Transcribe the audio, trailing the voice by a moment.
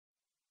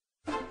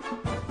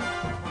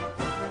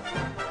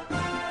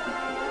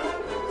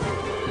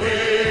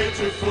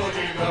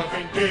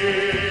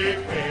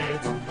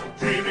shitheads,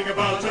 dreaming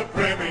about a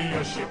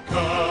Premiership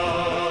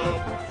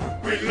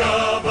Cup. We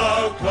love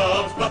our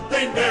clubs, but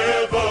they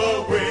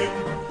never win.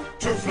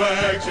 2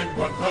 flags in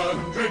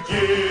 100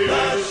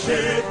 years. The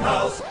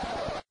shithouse.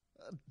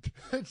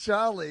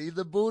 Charlie,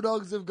 the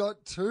Bulldogs have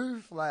got 2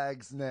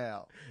 flags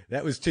now.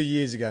 That was 2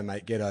 years ago,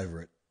 mate. Get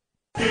over it.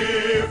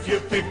 If you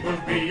think we'll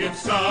be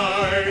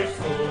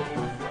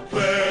insightful,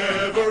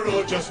 clever,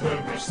 or just well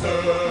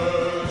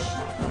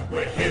researched,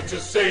 we're here to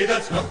say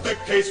that's not the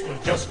case. We'll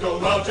just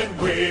go out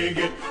and wing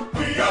it.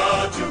 We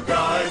are 2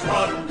 guys,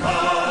 1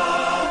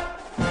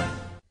 cup.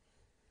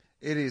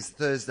 It is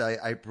Thursday,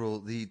 April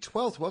the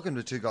 12th. Welcome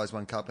to 2 Guys,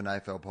 1 Cup, an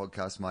AFL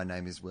podcast. My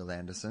name is Will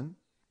Anderson.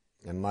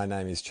 And my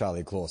name is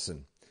Charlie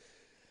Clausen.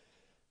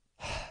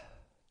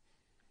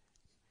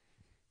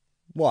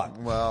 What?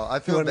 Well, I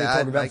feel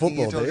bad making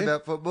you talk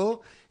about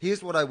football.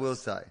 Here's what I will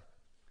say.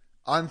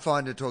 I'm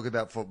fine to talk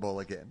about football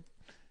again.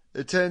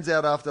 It turns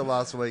out after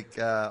last week,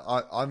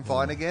 I'm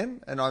fine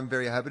again, and I'm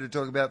very happy to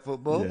talk about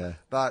football. Yeah.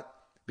 But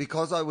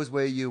because I was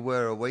where you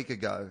were a week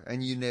ago,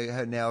 and you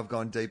now have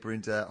gone deeper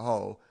into that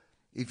hole,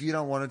 if you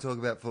don't want to talk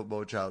about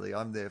football, Charlie,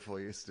 I'm there for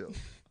you still.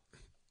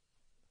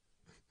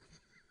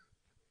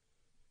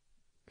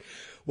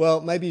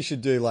 Well, maybe you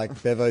should do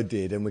like Bevo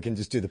did, and we can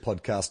just do the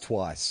podcast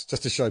twice,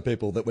 just to show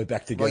people that we're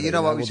back together. Well, you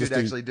know what we should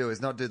actually do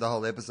is not do the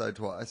whole episode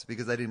twice,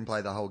 because they didn't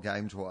play the whole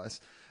game twice.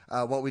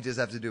 What we just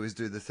have to do is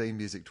do the theme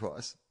music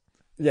twice.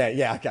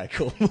 Yeah, okay,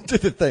 cool. We'll do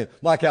the theme.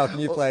 Mike, Al, can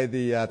you play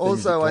the theme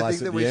Also, music I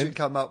think that we end? should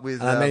come up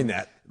with... And I mean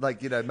that.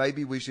 Like,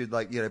 maybe we should,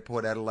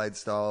 Port Adelaide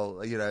style,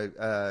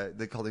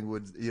 the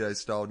Collingwood,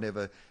 style,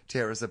 never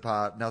tear us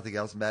apart, nothing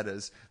else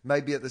matters.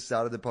 Maybe at the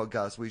start of the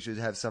podcast, we should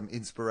have some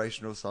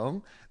inspirational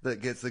song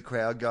that gets the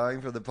crowd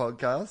going for the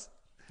podcast.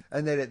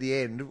 And then at the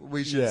end,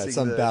 we should sing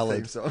some the ballad.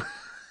 theme song.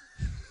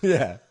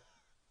 Yeah.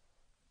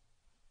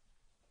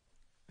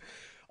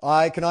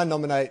 Can I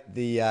nominate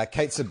the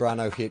Kate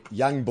Ceberano hit,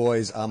 Young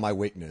Boys Are My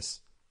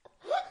Weakness?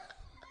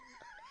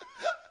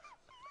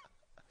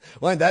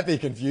 Won't that be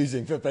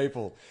confusing for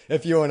people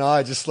if you and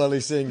I just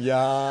slowly sing,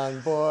 Young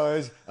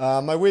Boys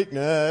Are My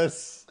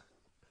Weakness?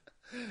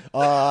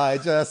 I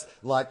just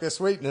like the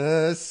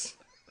sweetness.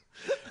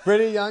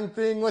 Pretty young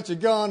thing, what you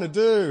gonna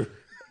do?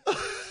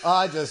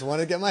 I just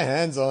want to get my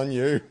hands on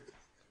you.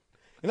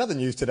 In other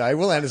news today,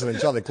 Will Anderson and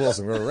Charlie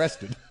Clausen were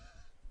arrested.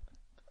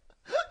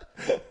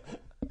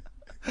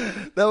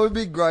 That would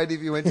be great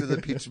if you went to the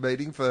pitch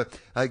meeting for,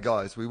 hey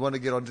guys, we want to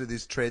get onto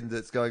this trend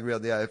that's going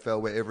around the AFL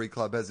where every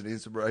club has an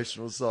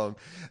inspirational song.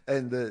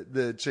 And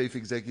the chief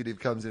executive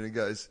comes in and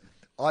goes,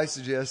 I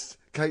suggest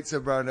Kate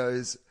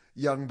Ceberano's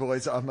Young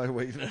Boys Are My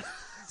Weakness.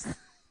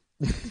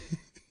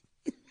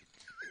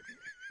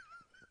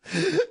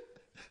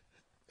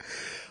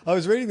 I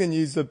was reading the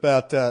news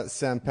about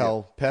Sam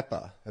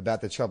Pepper,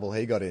 about the trouble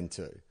he got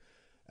into,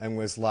 and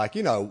was like,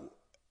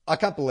 I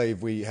can't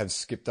believe we have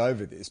skipped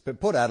over this, but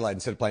Port Adelaide,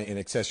 instead of playing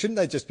INXS, shouldn't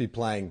they just be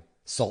playing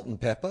Salt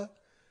and Pepper?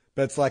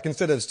 But it's like,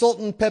 instead of Salt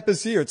and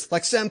Pepper's here, it's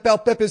like Sam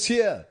Pepper's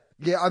here.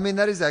 Yeah, I mean,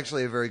 that is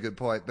actually a very good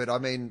point. But I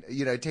mean,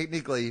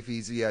 technically if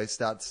he's,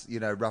 starts,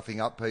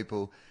 roughing up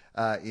people,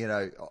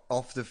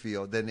 off the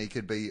field, then he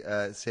could be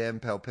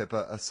Sam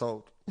Pepper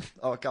Assault.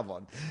 Oh, come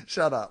on.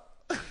 Shut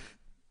up.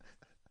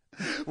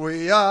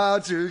 We are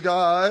 2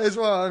 guys,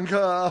 1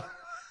 cup.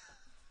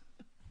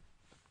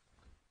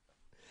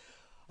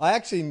 I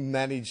actually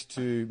managed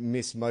to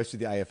miss most of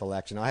the AFL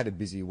action. I had a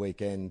busy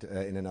weekend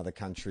in another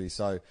country,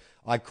 so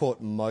I caught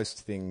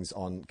most things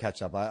on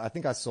catch-up. I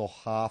think I saw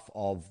half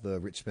of the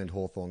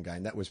Richmond-Hawthorn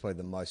game. That was probably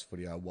the most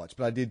footy I watched.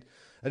 But I did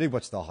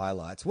watch the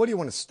highlights. What do you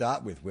want to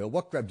start with, Will?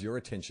 What grabbed your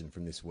attention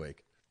from this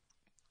week?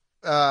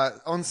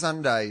 On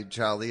Sunday,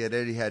 Charlie, at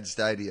Etihad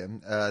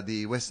Stadium,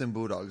 the Western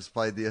Bulldogs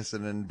played the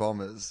Essendon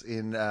Bombers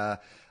in a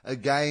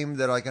game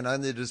that I can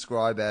only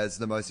describe as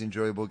the most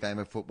enjoyable game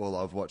of football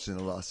I've watched in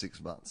the last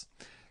 6 months.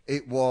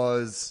 It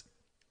was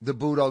the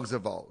Bulldogs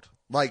of old.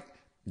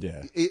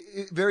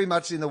 It very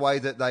much in the way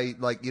that they,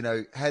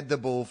 had the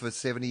ball for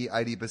 70,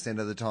 80%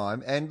 of the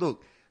time. And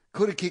look,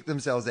 could have kicked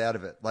themselves out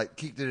of it.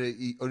 Kicked it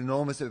an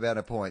enormous amount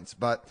of points.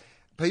 But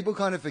people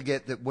kind of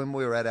forget that when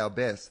we were at our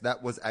best,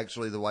 that was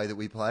actually the way that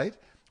we played.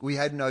 We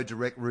had no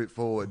direct route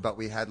forward, but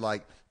we had,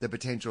 the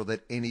potential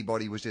that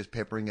anybody was just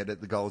peppering it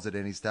at the goals at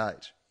any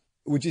stage.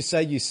 Would you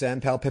say you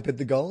Sam peppered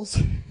the goals?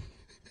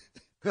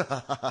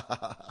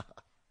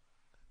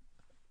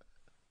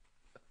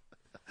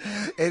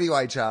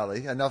 Anyway,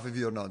 Charlie, enough of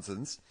your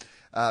nonsense.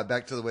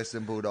 Back to the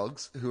Western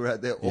Bulldogs, who were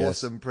at their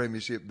awesome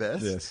premiership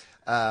best. Yes.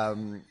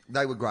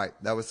 They were great.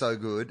 They were so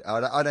good.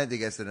 I don't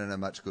think Essendon are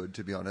much good,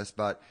 to be honest,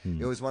 but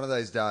it was one of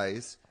those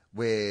days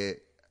where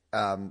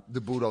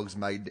the Bulldogs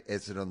made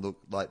Essendon look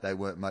like they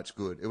weren't much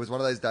good. It was one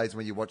of those days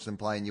when you watched them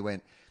play and you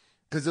went...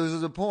 Because there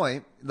was a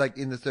point,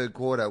 in the third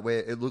quarter,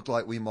 where it looked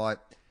like we might,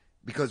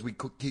 because we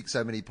could kick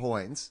so many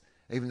points...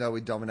 Even though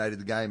we dominated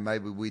the game,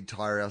 maybe we'd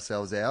tire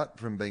ourselves out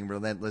from being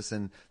relentless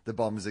and the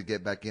Bombers would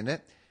get back in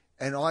it.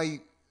 And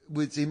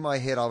in my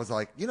head, I was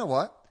like, you know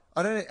what?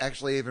 I don't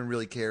actually even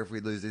really care if we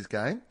lose this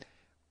game.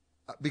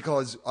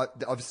 because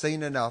I've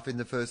seen enough in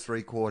the first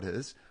 3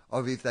 quarters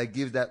of if they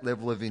give that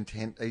level of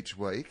intent each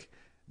week,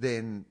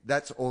 then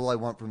that's all I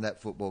want from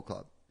that football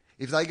club.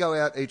 If they go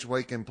out each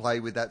week and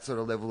play with that sort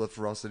of level of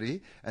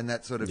ferocity and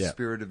that sort of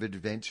spirit of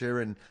adventure,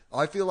 and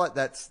I feel like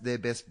that's their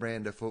best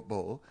brand of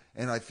football.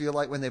 And I feel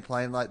like when they're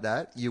playing like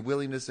that, you're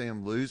willing to see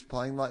them lose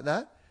playing like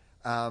that.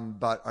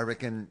 But I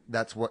reckon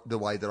that's the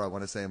way that I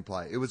want to see them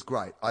play. It was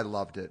great. I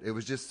loved it. It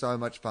was just so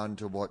much fun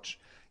to watch,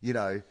 you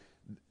know.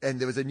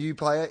 And there was a new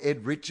player,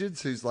 Ed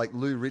Richards, who's like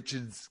Lou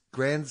Richards'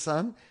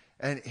 grandson.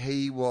 And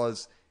he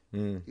was,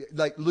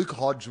 like Luke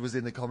Hodge was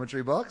in the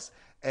commentary box,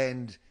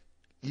 and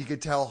you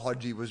could tell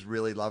Hodgie was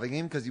really loving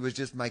him because he was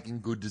just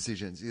making good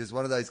decisions. He was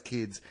one of those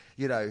kids,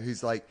 you know,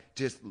 who's like,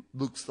 just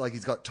looks like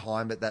he's got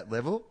time at that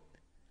level.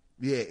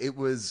 Yeah, it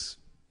was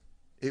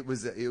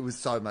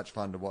so much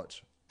fun to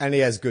watch. And he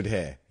has good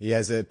hair. He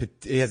has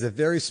a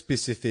very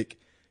specific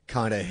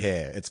kind of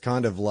hair. It's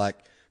kind of like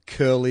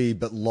curly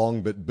but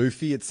long but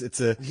boofy. It's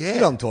you know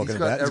what I'm talking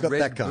about. He's got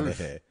that kind of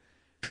hair.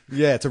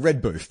 Yeah, it's a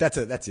red boof. That's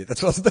it. That's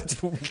what I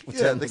was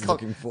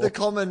looking for. The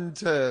common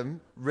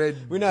term,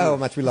 red. We know how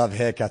much we love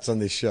haircuts on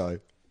this show.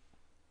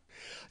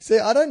 See,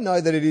 I don't know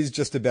that it is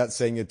just about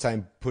seeing your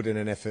team put in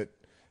an effort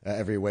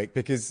every week,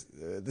 because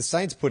the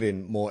Saints put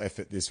in more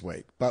effort this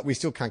week, but we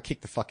still can't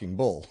kick the fucking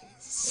ball.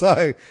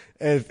 So,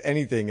 if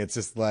anything, it's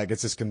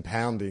just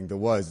compounding the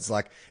woes. It's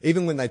like,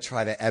 even when they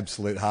try their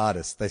absolute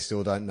hardest, they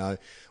still don't know.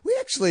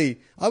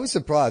 I was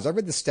surprised. I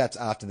read the stats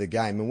after the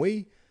game, and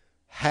we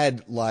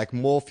had like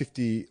more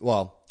 50,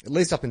 well, at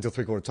least up until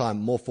 3/4 time,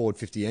 more forward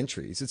 50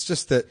 entries. It's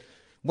just that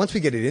once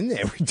we get it in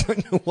there, we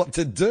don't know what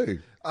to do.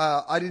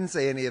 I didn't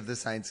see any of the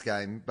Saints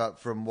game, but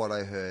from what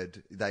I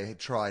heard, they had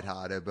tried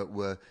harder, but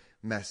were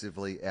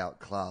massively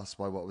outclassed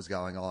by what was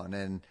going on.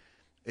 And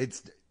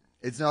it's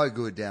no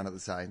good down at the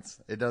Saints.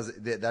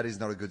 That is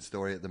not a good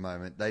story at the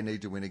moment. They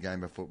need to win a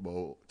game of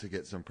football to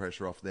get some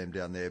pressure off them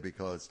down there,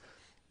 because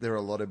there are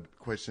a lot of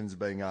questions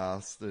being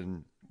asked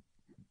and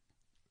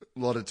a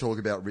lot of talk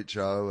about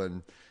Richo,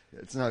 and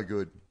it's no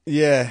good.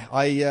 Yeah,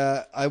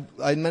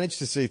 I managed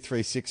to see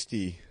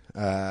 360.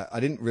 I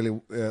didn't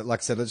really, like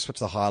I said, I just watched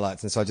the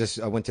highlights, and so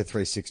I went to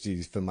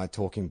 360 for my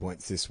talking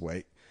points this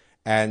week,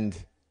 and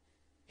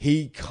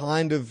he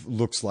kind of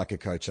looks like a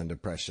coach under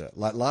pressure.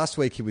 Like last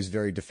week, he was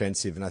very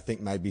defensive, and I think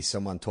maybe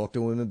someone talked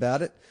to him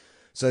about it.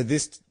 So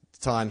this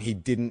time, he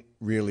didn't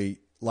really,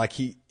 like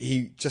he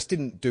just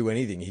didn't do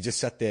anything. He just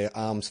sat there,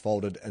 arms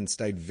folded, and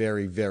stayed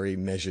very, very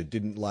measured.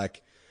 Didn't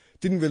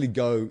really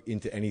go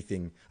into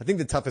anything. I think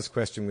the toughest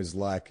question was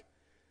like,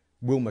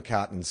 will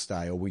McCartan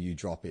stay or will you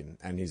drop him?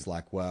 And he's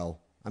like,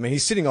 well, I mean,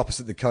 he's sitting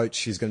opposite the coach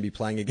he's going to be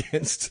playing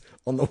against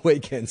on the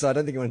weekend, so I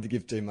don't think he wanted to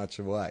give too much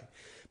away.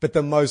 But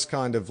the most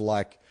kind of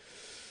like,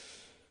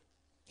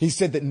 he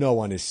said that no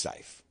one is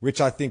safe,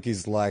 which I think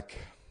is like,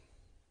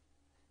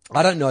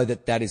 I don't know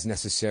that is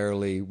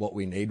necessarily what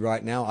we need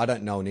right now. I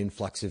don't know an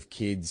influx of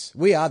kids.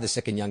 We are the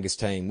second youngest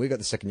team. We've got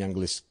the second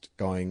youngest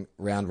going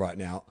round right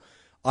now.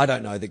 I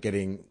don't know that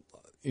getting,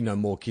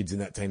 more kids in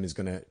that team is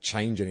going to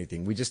change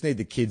anything. We just need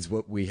the kids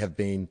what we have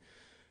been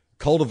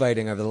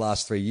cultivating over the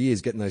last 3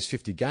 years, getting those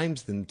 50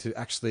 games, them to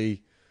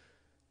actually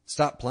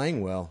start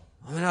playing well.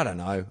 I mean, I don't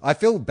know. I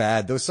feel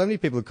bad. There were so many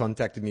people who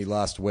contacted me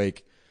last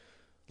week.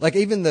 Like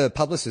even the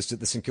publicist at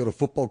the St Kilda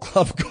Football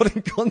Club got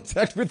in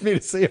contact with me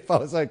to see if I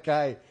was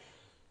okay.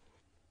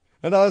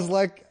 And I was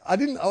like, I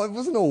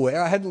wasn't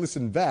aware. I had to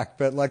listen back,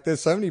 but like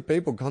there's so many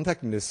people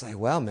contacting me to say,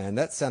 wow, man,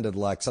 that sounded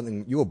like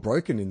something you were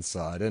broken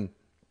inside. And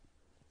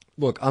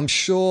look, I'm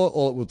sure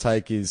all it will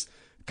take is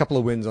a couple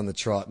of wins on the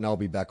trot and I'll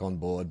be back on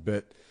board.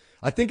 But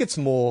I think it's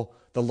more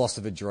the loss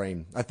of a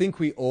dream. I think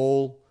we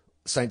all,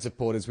 Saints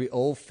supporters, we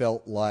all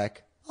felt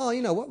like, oh,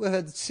 you know what? We've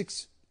had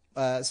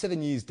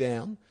 7 years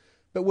down,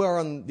 but we're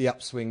on the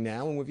upswing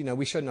now. And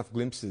we showed enough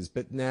glimpses,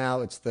 but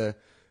now it's the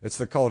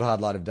cold,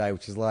 hard light of day,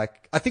 which is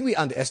like, I think we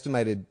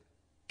underestimated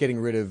getting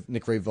rid of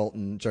Nick Riewoldt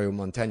and Joe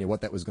Montagna,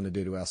 what that was going to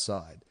do to our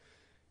side.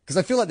 Because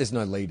I feel like there's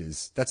no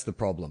leaders. That's the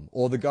problem.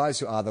 Or the guys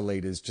who are the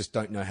leaders just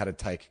don't know how to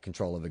take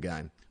control of a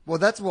game. Well,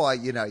 that's why,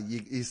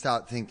 you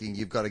start thinking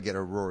you've got to get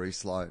a Rory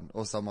Sloane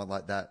or someone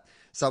like that.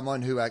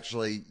 Someone who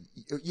actually,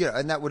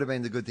 and that would have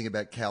been the good thing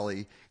about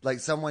Kelly. Like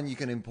someone you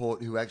can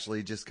import who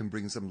actually just can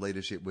bring some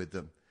leadership with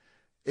them.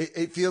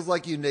 It feels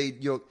like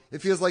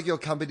your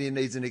company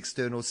needs an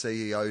external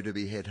CEO to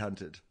be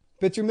headhunted.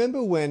 But you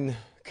remember when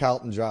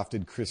Carlton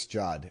drafted Chris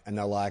Judd and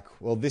they're like,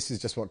 well, this is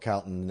just what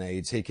Carlton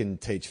needs. He can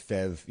teach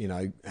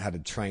Fev, how to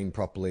train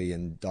properly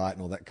and diet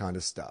and all that kind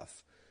of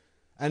stuff.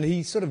 And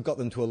he sort of got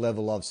them to a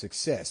level of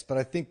success. But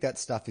I think that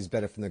stuff is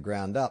better from the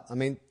ground up. I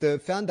mean, the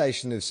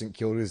foundation of St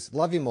Kilda's,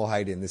 love him or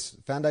hate him, this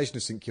foundation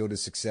of St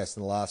Kilda's success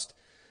in the last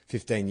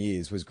 15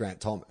 years was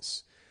Grant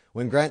Thomas.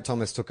 When Grant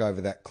Thomas took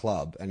over that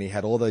club and he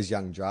had all those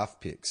young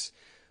draft picks,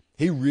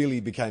 he really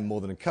became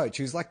more than a coach.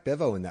 He was like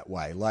Bevo in that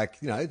way. Like,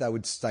 they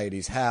would stay at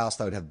his house,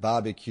 they would have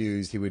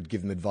barbecues, he would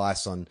give them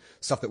advice on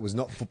stuff that was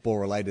not football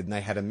related, and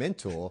they had a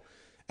mentor.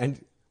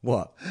 And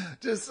what?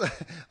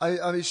 I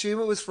assume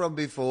it was from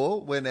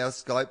before when our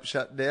Skype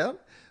shut down,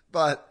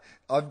 but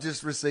I've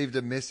just received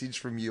a message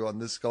from you on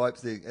the Skype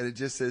thing, and it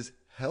just says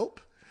help.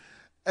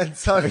 And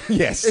so,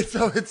 Yes.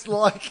 It's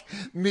like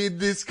mid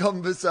this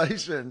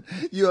conversation,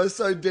 you are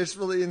so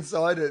desperately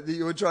inside it that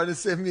you were trying to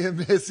send me a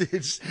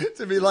message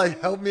to be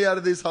like, help me out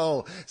of this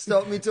hole.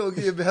 Stop me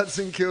talking about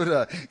St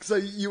Kilda. So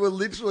you were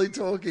literally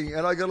talking,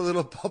 and I got a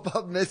little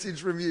pop-up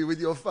message from you with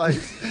your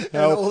face,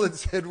 and all it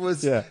said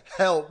was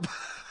help.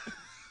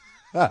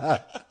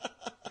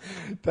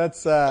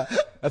 That's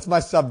my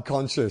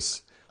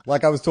subconscious.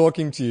 Like I was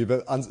talking to you,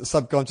 but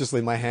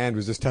subconsciously my hand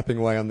was just tapping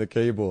away on the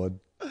keyboard.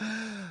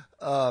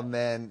 Oh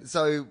man.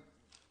 So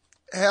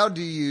how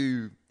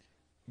do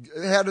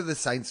the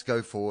Saints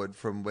go forward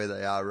from where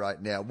they are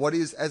right now? What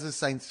is, as a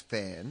Saints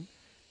fan,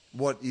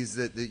 what is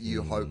it that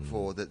you hope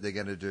for that they're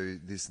going to do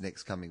this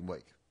next coming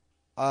week?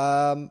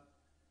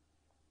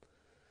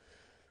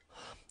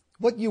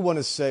 What you want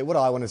to see, what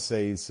I want to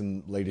see is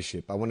some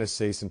leadership. I want to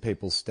see some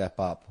people step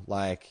up,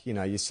 like, you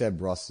know, your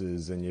Seb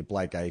Rosses and your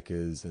Blake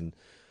Acres and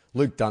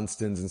Luke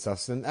Dunstans and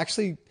stuff. And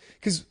actually,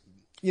 because,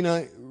 you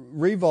know,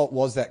 Revolt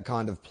was that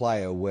kind of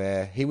player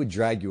where he would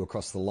drag you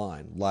across the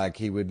line. Like,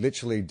 he would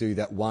literally do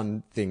that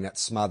one thing, that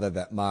smother,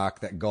 that mark,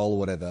 that goal or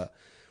whatever,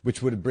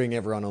 which would bring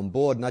everyone on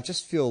board. And I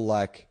just feel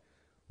like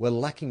we're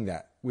lacking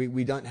that.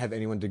 We don't have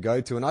anyone to go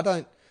to. And I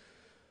don't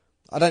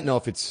know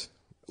if it's,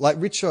 like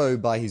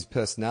Richo, by his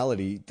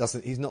personality,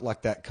 he's not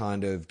like that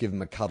kind of give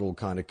him a cuddle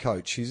kind of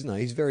coach. He's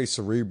very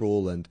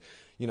cerebral and,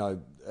 you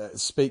know,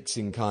 speaks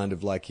in kind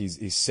of like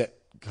his set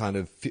kind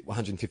of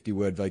 150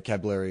 word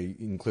vocabulary,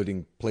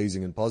 including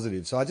pleasing and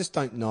positive. So I just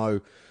don't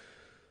know.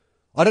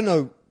 I don't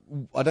know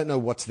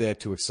what's there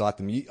to excite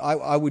them.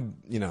 I would,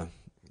 you know,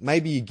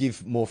 maybe you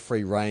give more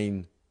free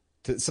rein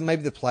to, so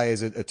maybe the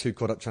players are too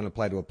caught up trying to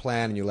play to a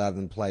plan, and you allow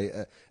them to play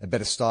a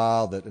better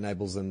style that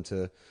enables them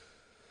to,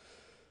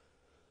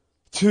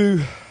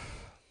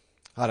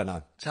 I don't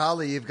know.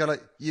 Charlie, you've got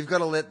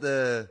to let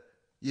the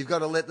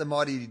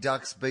Mighty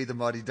Ducks be the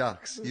Mighty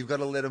Ducks. You've got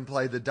to let them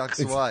play the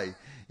Ducks way.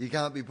 You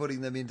can't be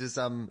putting them into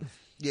some...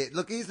 Yeah,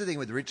 look, here's the thing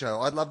with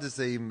Richo. I'd love to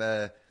see him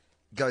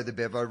go the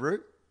Bevo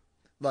route.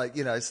 Like,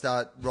 you know,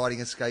 start riding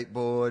a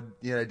skateboard,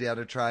 you know, down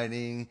to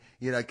training,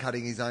 you know,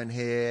 cutting his own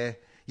hair,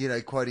 you know,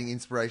 quoting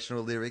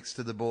inspirational lyrics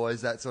to the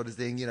boys, that sort of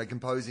thing. You know,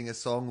 composing a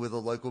song with a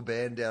local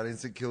band down in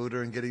St Kilda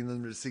and getting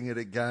them to sing it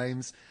at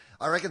games.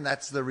 I reckon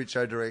that's the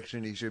Richo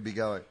direction he should be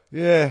going.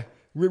 Yeah.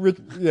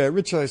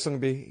 Richo's song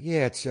would be,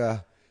 it's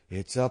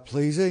a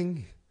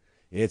pleasing,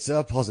 it's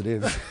a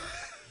positive...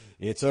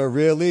 It's a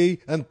really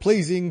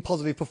pleasing,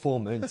 positive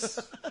performance.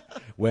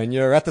 When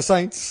you're at the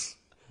Saints,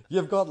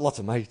 you've got lots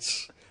of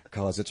mates.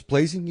 'Cause it's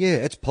pleasing, yeah,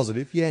 it's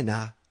positive, yeah,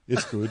 nah,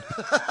 it's good.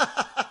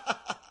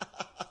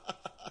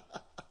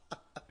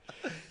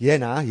 Yeah,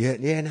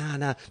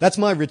 nah. That's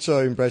my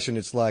Richo impression.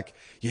 It's like,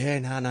 yeah,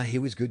 nah, he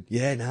was good.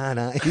 Yeah,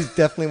 nah. He's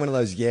definitely one of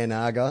those yeah,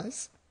 nah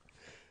guys.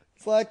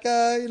 It's like,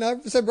 you know,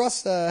 Seb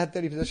Ross had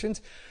 30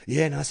 possessions.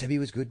 Yeah, nah, Sebby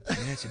was good.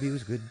 Yeah, Sebby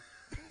was good.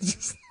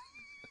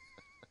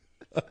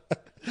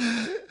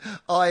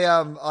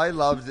 I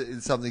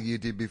loved something you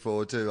did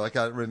before too. I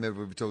can't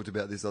remember if we talked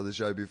about this on the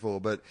show before,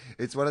 but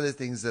it's one of the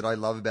things that I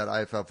love about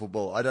AFL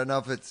football. I don't know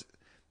if it's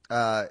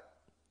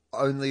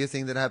only a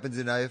thing that happens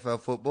in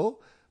AFL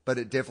football, but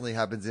it definitely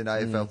happens in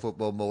AFL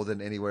football more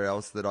than anywhere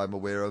else that I'm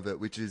aware of it,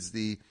 which is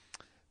the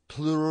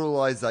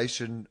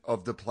pluralization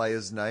of the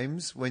players'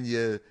 names when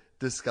you're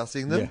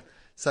discussing them. Yeah.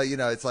 So, you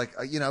know, it's like,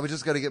 you know, we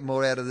just got to get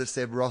more out of the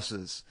Seb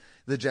Rosses,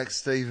 the Jack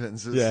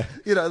Stevenses. Yeah.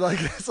 You know, like,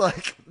 it's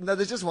like, no,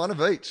 there's just one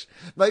of each.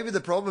 Maybe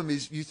the problem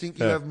is you think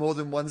you have more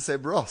than one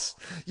Seb Ross.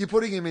 You're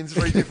putting him in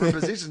 3 different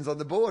positions on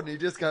the board and you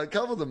just can't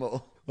cover them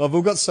all. Well,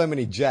 we've got so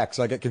many Jacks,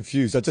 I get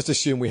confused. I just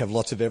assume we have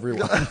lots of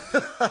everyone.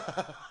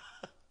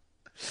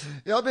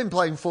 Yeah, I've been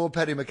playing 4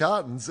 Paddy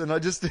McCartans and I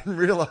just didn't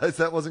realise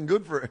that wasn't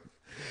good for him.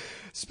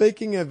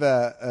 Speaking of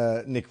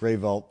Nick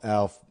Revolt,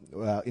 our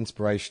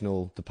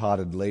inspirational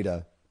departed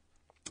leader,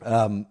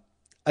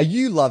 are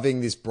you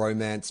loving this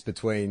bromance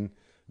between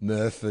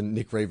Murph and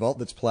Nick Revolt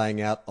that's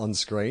playing out on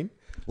screen?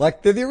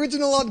 Like, they're the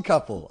original odd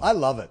couple. I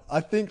love it.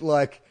 I think,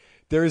 like,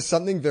 there is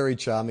something very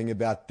charming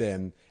about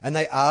them, and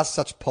they are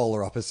such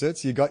polar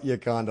opposites. You got your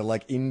kind of,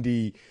 like,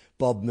 indie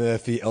Bob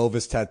Murphy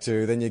Elvis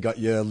tattoo, then you got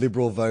your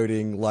liberal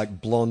voting,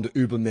 like, blonde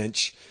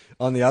Ubermensch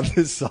on the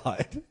other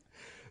side.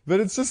 But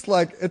it's just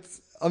like,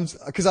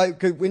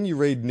 because when you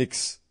read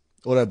Nick's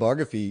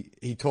autobiography,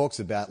 he talks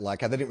about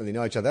like how they didn't really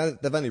know each other.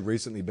 They've only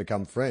recently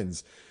become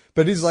friends,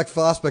 but he's like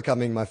fast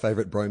becoming my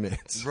favorite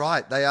bromance.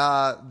 Right. They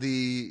are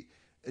the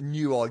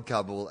new odd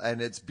couple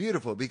and it's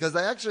beautiful because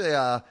they actually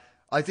are.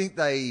 I think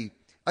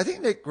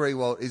Nick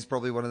Grewalt is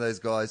probably one of those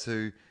guys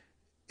who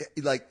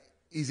like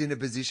is in a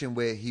position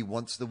where he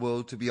wants the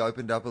world to be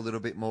opened up a little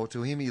bit more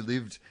to him. He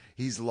lived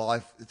his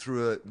life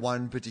through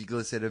one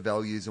particular set of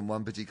values and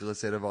one particular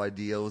set of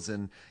ideals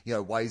and, you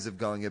know, ways of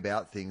going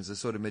about things, a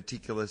sort of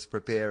meticulous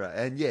preparer.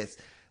 And yes,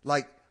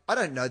 like, I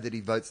don't know that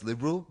he votes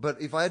Liberal,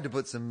 but if I had to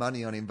put some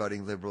money on him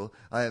voting Liberal,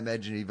 I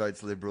imagine he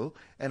votes Liberal.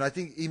 And I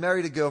think he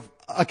married a girl.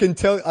 I can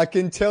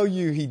tell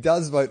you he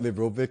does vote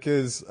Liberal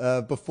because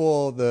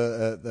before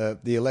the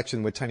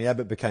election where Tony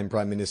Abbott became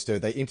Prime Minister,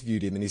 they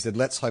interviewed him and he said,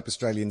 "Let's hope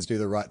Australians do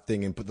the right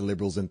thing and put the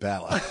Liberals in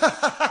power."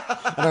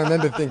 And I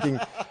remember thinking,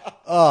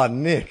 "Oh,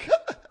 Nick,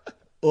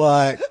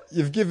 like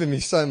you've given me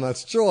so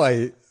much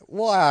joy.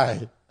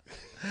 Why?"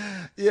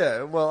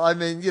 Yeah, well, I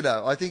mean,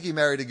 I think he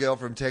married a girl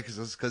from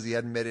Texas because he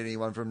hadn't met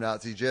anyone from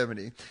Nazi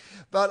Germany.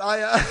 But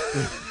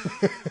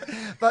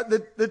but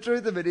the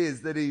truth of it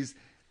is that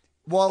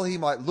while he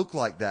might look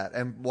like that,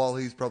 and while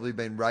he's probably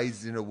been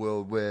raised in a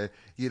world where,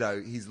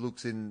 his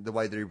looks in the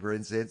way that he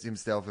presents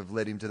himself have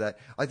led him to that,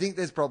 I think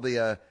there's probably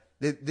there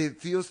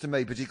feels to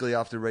me, particularly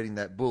after reading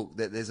that book,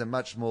 that there's a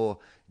much more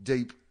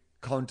deep,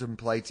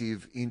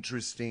 contemplative,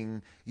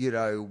 interesting,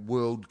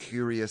 world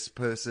curious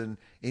person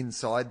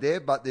inside there.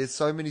 But there's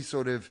so many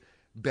sort of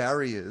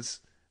barriers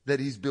that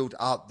he's built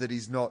up that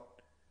he's not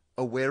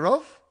aware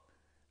of.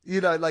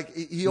 Like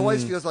he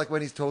always feels like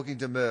when he's talking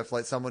to Murph,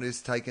 like someone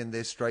who's taken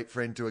their straight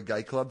friend to a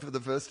gay club for the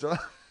first time.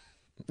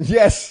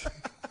 Yes.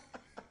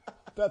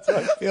 That's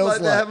what it feels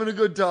like. They're having a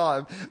good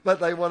time, but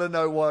they want to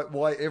know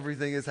why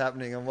everything is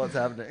happening and what's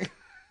happening.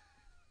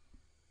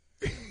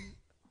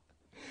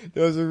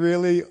 There was a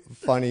really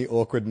funny,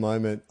 awkward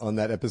moment on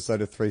that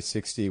episode of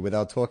 360 where they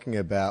were talking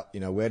about,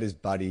 where does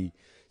Buddy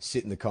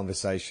sit in the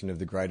conversation of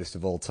the greatest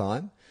of all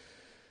time?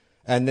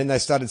 And then they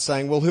started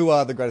saying, well, who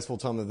are the greatest of all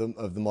time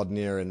of the modern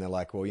era? And they're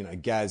like, well,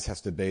 Gaz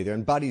has to be there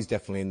and Buddy's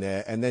definitely in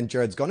there. And then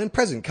Jared's gone, and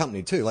present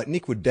company too. Like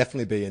Nick would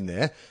definitely be in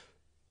there.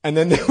 And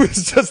then there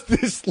was just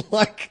this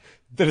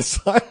bit of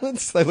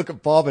silence. They look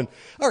at Bob and,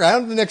 all right,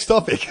 on to the next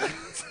topic.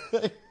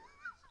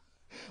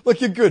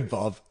 Look, you're good,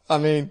 Bob. I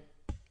mean,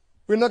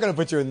 we're not going to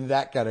put you in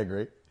that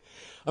category.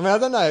 I mean, I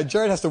don't know.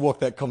 Jared has to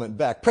walk that comment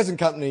back. Present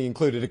company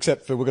included,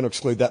 except for we're going to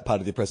exclude that part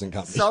of the present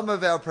company. Some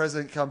of our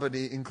present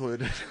company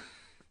included.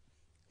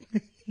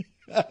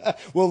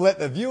 We'll let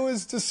the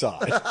viewers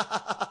decide.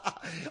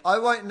 I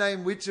won't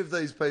name which of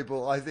these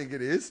people I think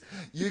it is.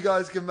 You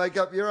guys can make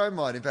up your own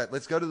mind. In fact,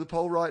 let's go to the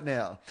poll right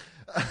now.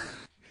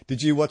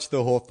 Did you watch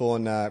the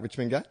Hawthorn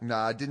Richmond game? No,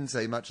 I didn't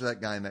see much of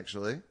that game,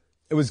 actually.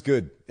 It was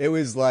good. It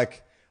was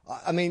like,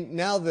 I mean,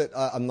 now that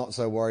I'm not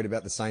so worried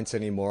about the Saints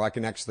anymore, I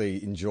can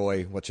actually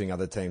enjoy watching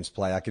other teams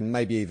play. I can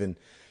maybe even,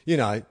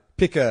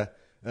 pick a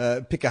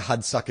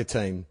Hudsucker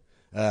team,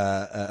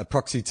 a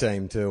proxy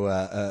team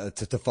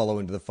to follow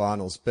into the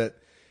finals. But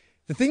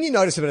the thing you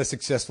notice about a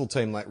successful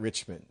team like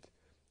Richmond,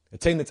 a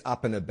team that's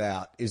up and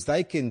about, is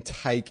they can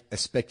take a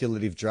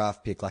speculative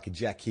draft pick like a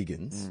Jack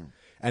Higgins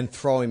and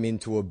throw him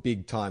into a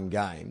big time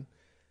game.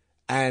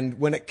 And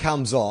when it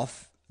comes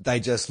off, they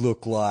just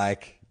look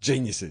like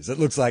geniuses. It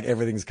looks like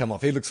everything's come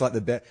off. He looks like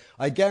the best.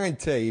 I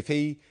guarantee if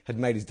he had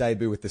made his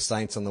debut with the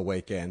Saints on the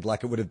weekend,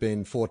 like it would have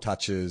been 4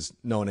 touches,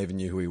 no one even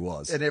knew who he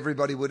was. And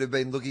everybody would have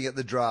been looking at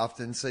the draft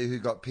and see who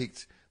got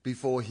picked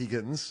before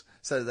Higgins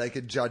so they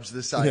could judge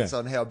the Saints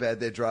on how bad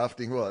their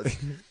drafting was.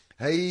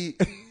 We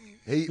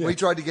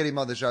tried to get him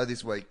on the show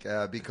this week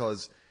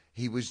because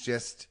he was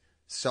just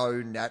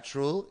so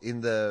natural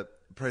in the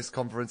press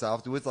conference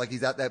afterwards. Like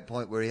he's at that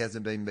point where he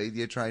hasn't been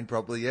media trained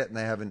properly yet and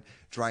they haven't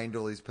drained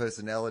all his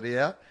personality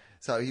out.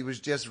 So he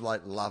was just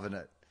like loving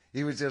it.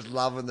 He was just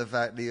loving the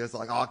fact that he was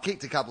like, I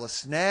kicked a couple of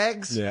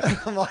snags. Yeah.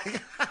 I'm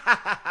like,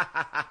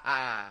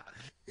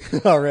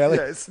 oh, really?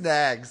 Yeah,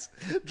 snags.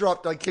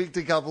 I kicked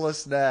a couple of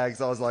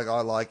snags. I was like,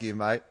 I like you,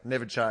 mate.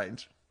 Never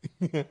change.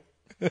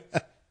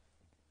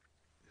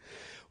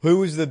 Who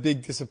was the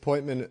big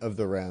disappointment of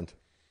the round?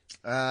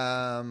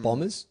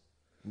 Bombers?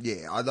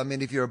 Yeah, I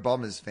mean, if you're a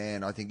Bombers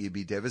fan, I think you'd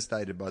be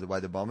devastated by the way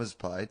the Bombers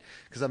played.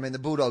 Because, I mean, the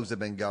Bulldogs have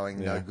been going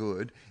no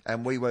good,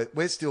 and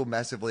we're still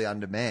massively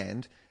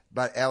undermanned,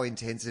 but our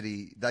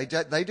intensity, they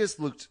just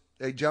looked,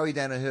 Joey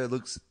Danaher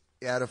looks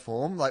out of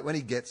form. Like, when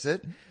he gets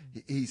it,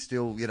 he's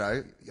still,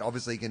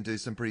 obviously can do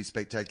some pretty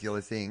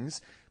spectacular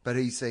things, but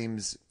he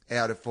seems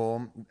out of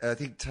form. I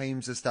think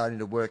teams are starting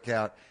to work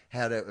out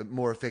how to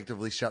more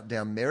effectively shut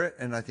down Merritt,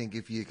 and I think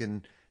if you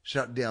can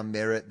shut down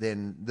Merritt,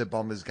 then the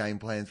Bombers game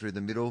plan through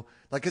the middle.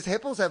 Like, because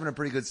Heppel's having a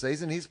pretty good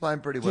season. He's playing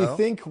pretty well. Do you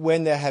think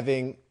when they're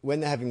having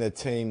the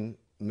team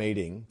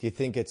meeting, do you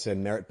think it's a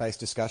merit-based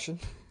discussion?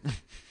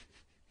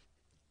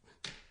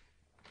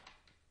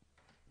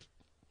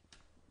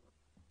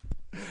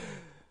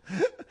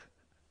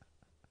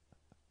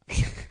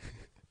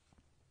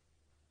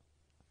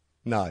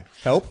 No.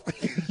 Help?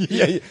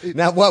 Yeah.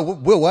 Now,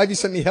 Will, why have you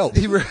sent me help?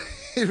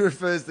 He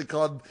refers the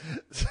club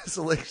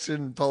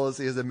selection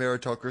policy as a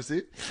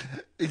meritocracy.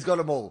 He's got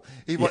them all.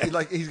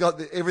 He's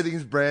got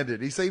everything's branded.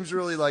 He seems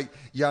really like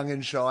young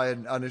and shy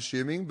and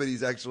unassuming, but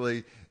he's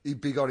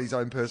big on his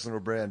own personal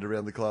brand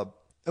around the club.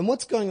 And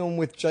what's going on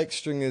with Jake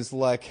Stringer's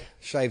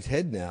shaved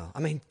head now? I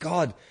mean,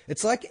 God,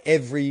 it's like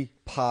every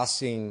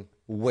passing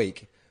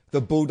week, the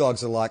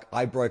Bulldogs are like,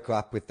 I broke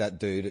up with that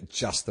dude at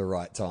just the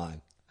right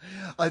time.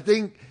 I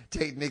think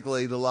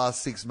technically the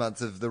last 6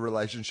 months of the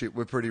relationship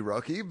were pretty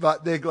rocky,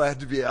 but they're glad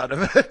to be out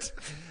of it.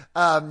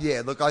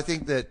 Look, I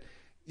think that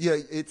Yeah,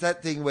 it's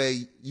that thing where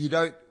you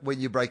don't,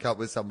 when you break up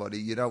with somebody,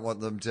 you don't want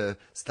them to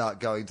start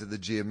going to the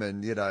gym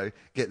and,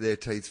 get their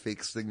teeth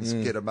fixed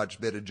and get a much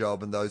better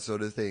job and those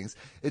sort of things.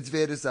 It's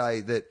fair to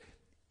say that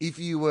if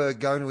you were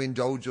going to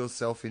indulge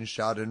yourself in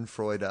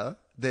Schadenfreude,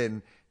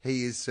 then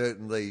he is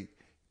certainly,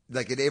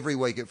 like every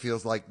week it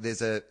feels like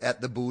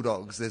at the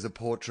Bulldogs, there's a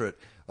portrait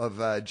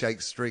of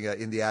Jake Stringer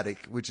in the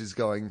attic, which is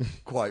going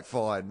quite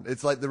fine.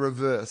 It's like the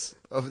reverse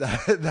of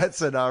that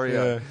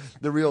scenario. Yeah.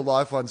 The real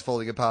life one's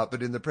falling apart,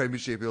 but in the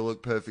premiership, he'll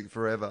look perfect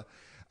forever.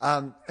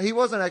 He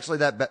wasn't actually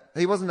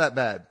he wasn't that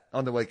bad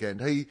on the weekend.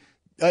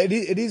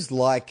 It is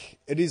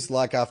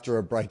like after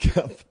a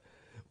breakup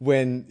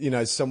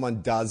when,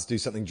 someone does do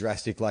something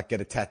drastic, like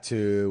get a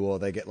tattoo or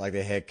they get like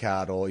their hair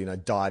cut or,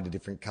 dyed a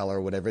different color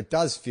or whatever. It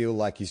does feel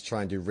like he's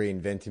trying to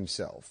reinvent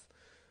himself.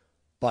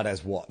 But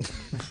as what?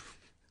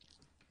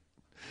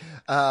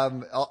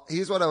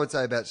 Here's what I would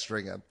say about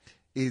Stringer,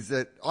 is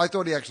that I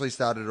thought he actually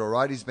started all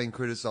right. He's been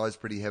criticised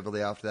pretty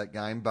heavily after that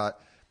game,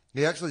 but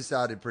he actually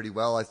started pretty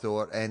well, I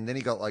thought, and then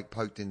he got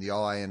poked in the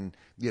eye and,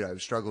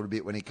 struggled a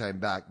bit when he came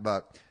back.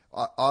 But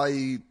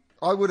I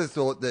would have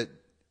thought that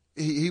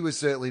he was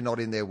certainly not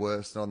in their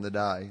worst on the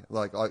day,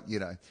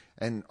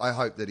 and I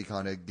hope that he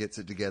kind of gets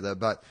it together.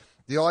 But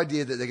the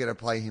idea that they're going to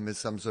play him as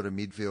some sort of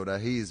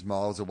midfielder, he is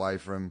miles away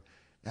from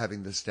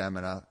having the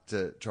stamina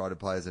to try to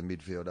play as a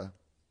midfielder.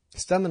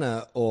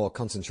 Stamina or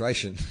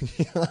concentration.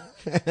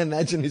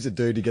 Imagine he's a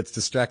dude who gets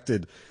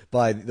distracted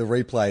by the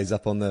replays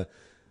up on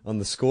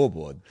the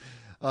scoreboard.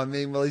 I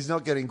mean, well, he's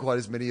not getting quite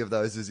as many of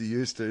those as he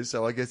used to,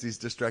 so I guess his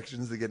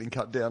distractions are getting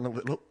cut down a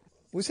little.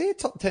 Was he a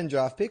top 10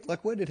 draft pick?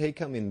 Where did he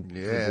come in for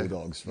the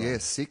Bulldogs from? Yeah,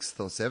 6th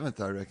or 7th,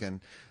 I reckon.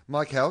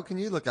 Mike Howell, can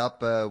you look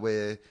up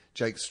where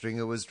Jake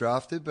Stringer was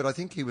drafted? But I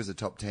think he was a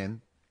top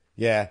 10.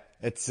 Yeah,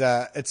 it's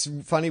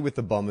funny with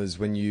the Bombers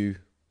when you...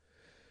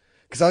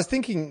 Because I was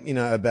thinking,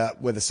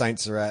 about where the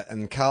Saints are at,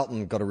 and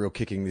Carlton got a real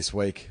kicking this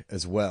week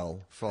as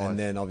well. 5. And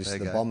then obviously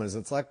the Bombers.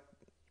 It's like...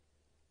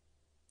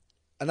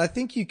 And I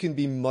think you can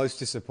be most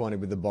disappointed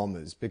with the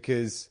Bombers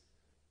because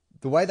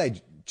the way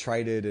they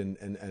traded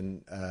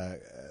and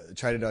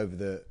traded over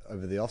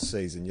the off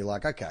season, you're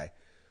like, okay,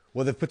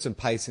 well they've put some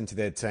pace into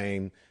their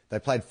team. They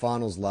played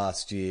finals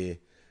last year.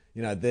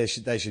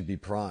 They should be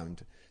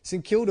primed.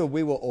 St Kilda,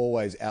 we were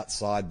always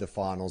outside the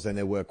finals, and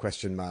there were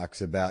question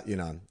marks about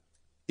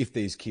if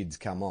these kids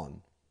come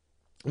on.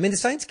 I mean, the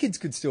Saints kids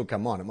could still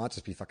come on. It might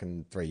just be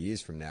fucking 3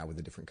 years from now with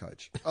a different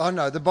coach. Oh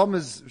no, the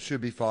Bombers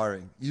should be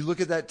firing. You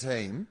look at that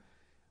team,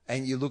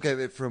 and you look at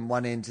it from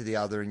one end to the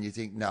other, and you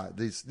think, no,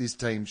 this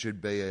team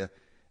should be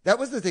That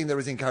was the thing that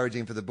was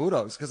encouraging for the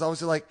Bulldogs, because I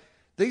was like,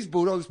 these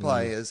Bulldogs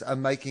players are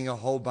making a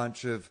whole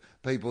bunch of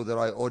people that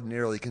I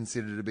ordinarily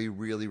consider to be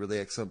really, really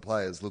excellent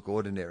players look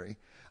ordinary.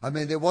 I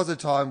mean, there was a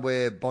time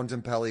where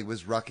Bontempelli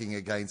was rucking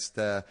against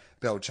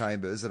Bell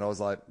Chambers, and I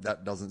was like,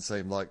 that does not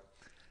seem like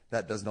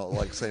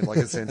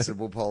a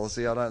sensible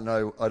policy. I don't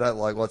know. I don't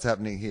like what's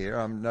happening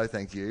here. No,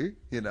 thank you.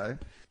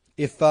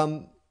 If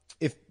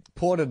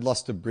Port had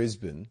lost to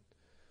Brisbane,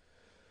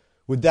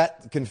 would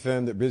that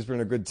confirm that Brisbane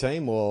are a good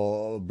team,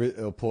 or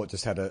Port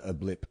just had a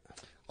blip?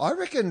 I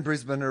reckon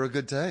Brisbane are a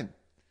good team.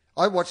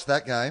 I watched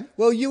that game.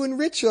 Well, you and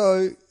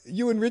Richo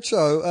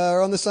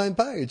are on the same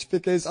page,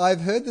 because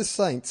I've heard the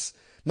Saints.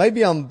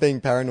 Maybe I'm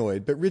being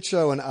paranoid, but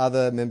Richo and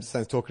other members of the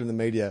Saints talking to the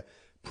media,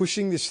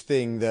 pushing this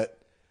thing that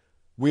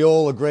we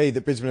all agree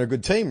that Brisbane are a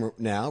good team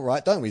now,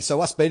 right? Don't we?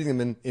 So us beating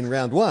them in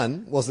round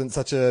one wasn't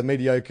such a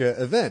mediocre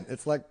event.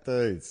 It's like,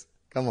 dudes,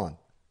 come on.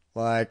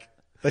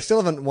 They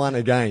still haven't won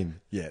a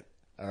game yet.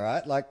 All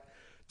right?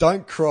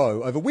 Don't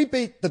crow over, we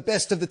beat the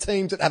best of the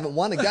teams that haven't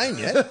won a game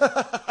yet.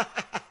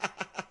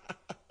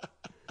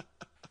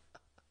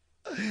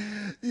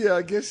 Yeah,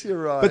 I guess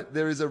you're right. But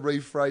there is a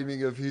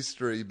reframing of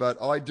history,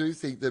 but I do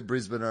think that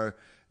Brisbane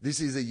this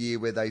is a year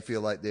where they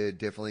feel like they're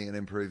definitely an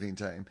improving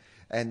team,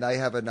 and they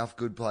have enough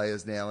good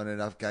players now and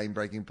enough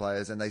game-breaking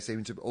players, and they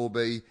seem to all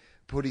be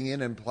putting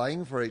in and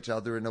playing for each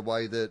other in a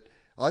way that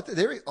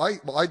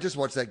I just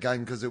watched that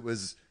game because it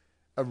was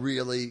a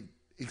really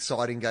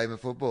exciting game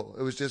of football.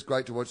 It was just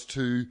great to watch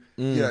two,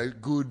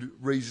 good,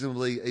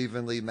 reasonably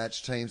evenly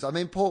matched teams. I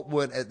mean, Port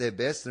weren't at their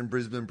best, and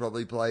Brisbane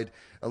probably played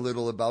a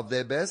little above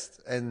their best,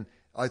 and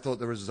I thought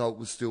the result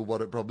was still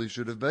what it probably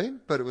should have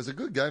been, but it was a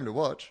good game to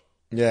watch.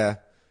 Yeah,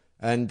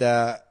 and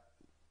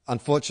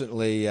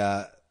unfortunately,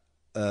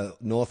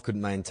 North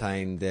couldn't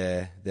maintain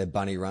their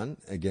bunny run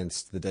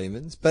against the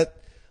Demons,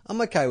 but I'm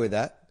okay with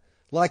that.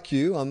 Like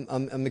you,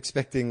 I'm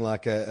expecting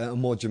a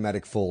more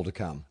dramatic fall to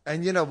come.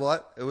 And you know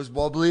what? It was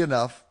wobbly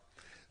enough.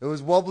 It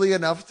was wobbly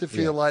enough to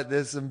feel like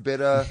there's some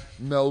better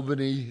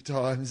Melbourne-y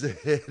times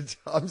ahead.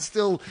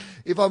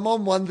 If I'm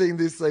on one thing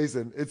this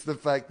season, it's the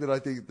fact that I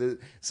think that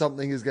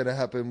something is going to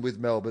happen with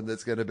Melbourne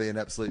that's going to be an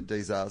absolute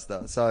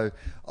disaster. So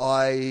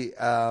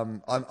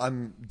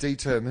I'm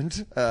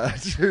determined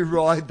to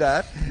ride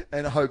that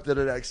and hope that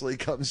it actually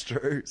comes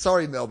true.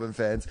 Sorry, Melbourne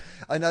fans.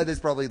 I know there's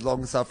probably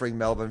long-suffering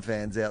Melbourne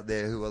fans out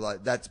there who are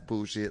like, that's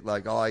bullshit.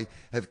 I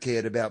have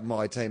cared about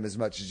my team as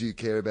much as you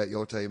care about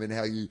your team, and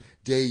how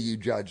dare you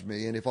judge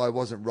me. And if I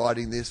wasn't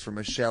writing this from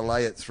a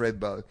chalet at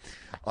Thredbo,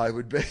 I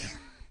would be.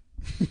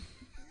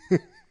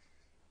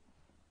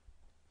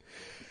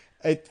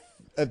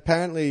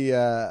 Apparently,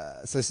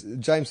 so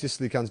James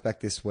Sicily comes back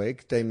this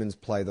week. Demons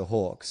play the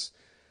Hawks.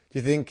 Do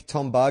you think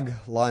Tom Bugg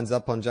lines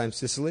up on James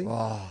Sicily?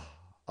 Oh,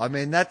 I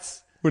mean,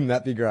 that's Wouldn't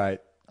that be great?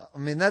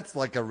 that's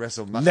like a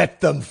WrestleMania.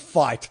 Let them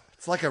fight.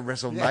 It's like a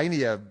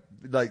WrestleMania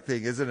like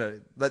thing, isn't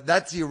it? But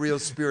that's your real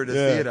spirit of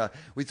theatre.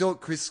 We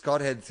thought Chris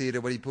Scott had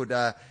theatre when he put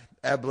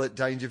Ablett,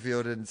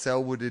 Dangerfield, and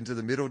Selwood into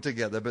the middle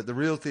together, but the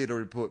real theatre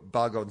would put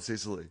Bug on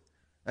Sicily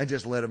and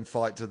just let them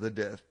fight to the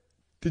death.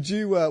 Did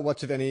you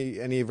watch any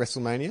of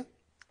WrestleMania?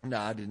 No,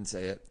 I didn't see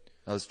it.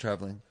 I was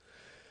travelling.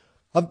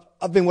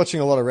 I've been watching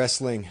a lot of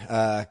wrestling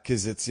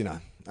because it's I'm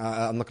not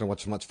going to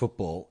watch much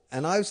football,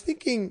 and I was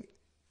thinking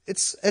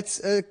it's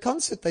a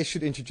concept they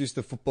should introduce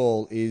to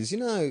football is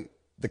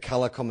the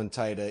color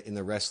commentator in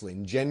the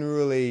wrestling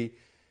generally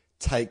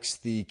takes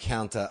the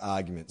counter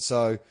argument.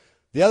 So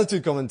the other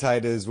two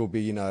commentators will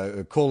be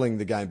calling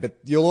the game, but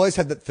you'll always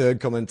have that third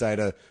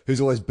commentator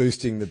who's always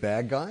boosting the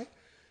bad guy.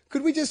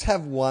 Could we just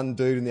have one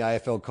dude in the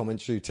AFL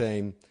commentary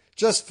team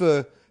just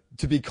to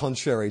be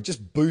contrary,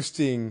 just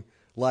boosting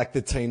like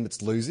the team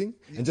that's losing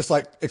and just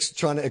like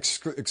trying to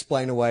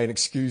explain away and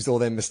excuse all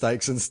their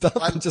mistakes and stuff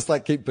and just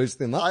like keep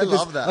boosting them up? I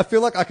love that. I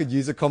feel like I could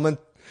use a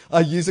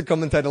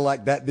commentator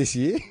like that this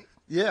year.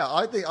 Yeah,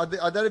 I think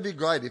that'd be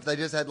great if they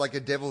just had like a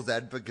devil's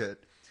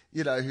advocate,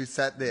 who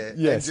sat there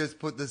and just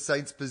put the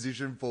Saints'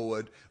 position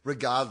forward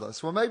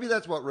regardless. Well, maybe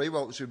that's what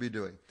Rewalt should be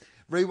doing.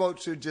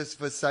 Rewalt should just,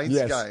 for Saints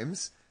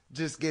games,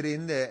 just get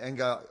in there and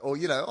go, or,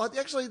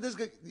 actually,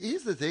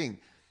 here's the thing.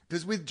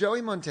 Because with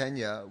Joey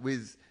Montagna,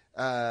 with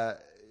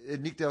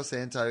Nick Del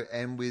Santo,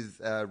 and with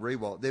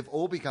Rewalt, they've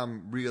all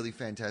become really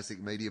fantastic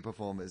media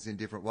performers in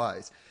different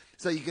ways.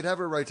 So you could have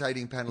a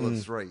rotating panel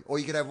of three, or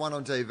you could have one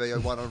on TV, or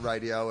one on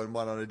radio, and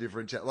one on a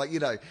different channel.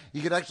 You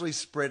could actually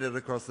spread it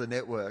across the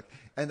network,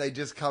 and they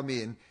just come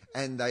in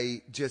and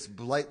they just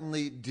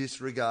blatantly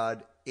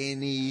disregard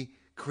any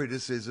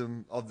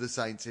criticism of the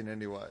Saints in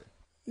any way.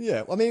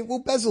 Yeah,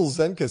 Basil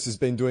Zemkes has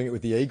been doing it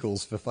with the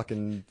Eagles for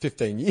fucking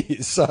 15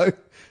 years. So,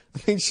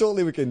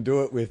 surely we can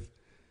do it with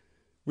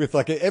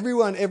like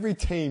every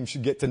team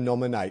should get to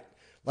nominate.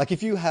 Like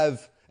if you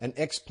have an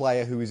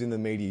ex-player who is in the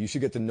media, you should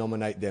get to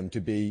nominate them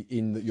to be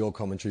in your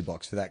commentary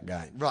box for that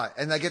game. Right,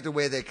 and they get to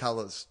wear their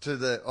colours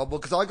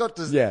because I got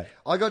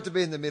to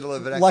be in the middle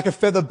of it. Like a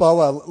feather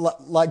boa,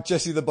 like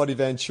Jesse the Body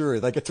Ventura.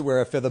 They get to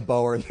wear a feather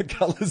boa in the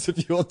colours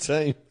of your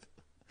team.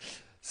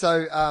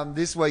 So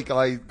this week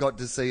I got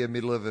to see a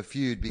middle of a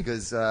feud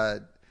because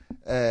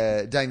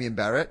Damien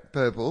Barrett,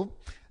 Purple,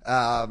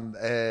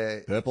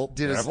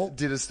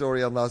 did a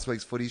story on last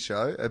week's footy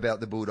show about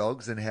the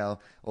Bulldogs and how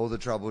all the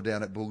trouble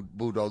down at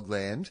Bulldog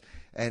Land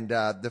and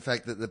the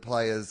fact that the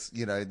players,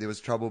 there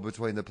was trouble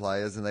between the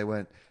players and they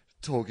weren't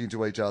talking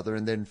to each other.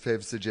 And then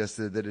Fev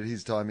suggested that at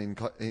his time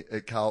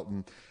at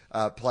Carlton,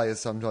 players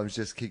sometimes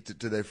just kicked it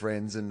to their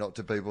friends and not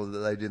to people that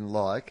they didn't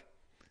like,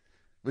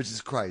 which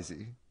is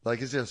crazy. Like,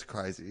 it's just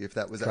crazy if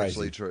that was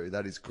actually true.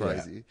 That is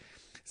crazy.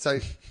 Yeah.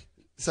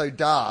 So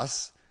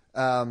Das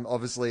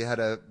obviously had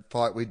a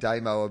fight with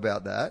Damo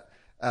about that.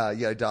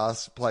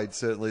 Das played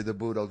certainly the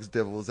Bulldogs'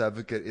 devil's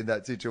advocate in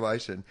that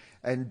situation.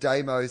 And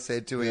Damo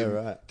said to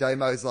him,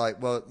 Damo's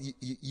like, well,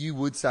 you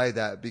would say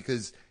that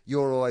because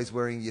you're always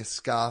wearing your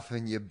scarf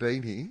and your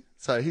beanie.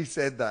 So he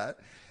said that.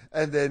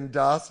 And then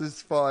Das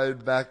was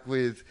fired back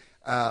with,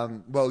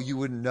 well, you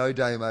wouldn't know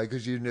Damo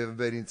because you've never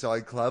been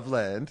inside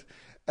Clubland.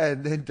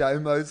 And then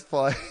Damo's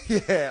fired.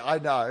 Yeah, I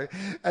know.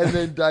 And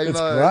then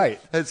Damo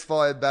has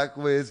fired back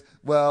with,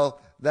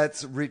 well,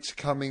 that's Rich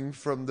coming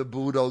from the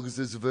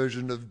Bulldogs'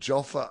 version of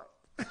Joffa.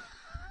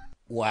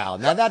 Wow.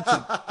 Now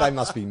they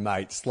must be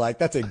mates. Like,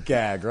 that's a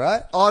gag,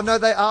 right? Oh, no,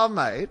 they are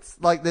mates.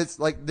 Like,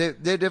 they're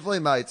definitely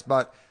mates.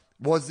 But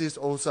was this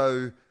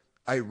also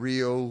a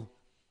real,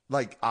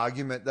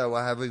 argument they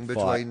were having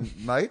between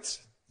mates?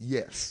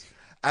 Yes.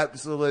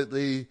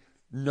 Absolutely.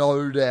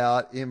 No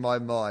doubt in my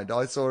mind.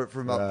 I saw it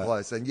from up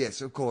close. And yes,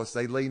 of course,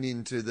 they lean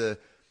into the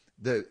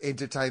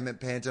entertainment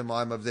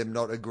pantomime of them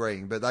not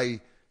agreeing, but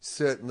they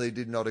certainly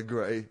did not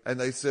agree. And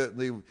they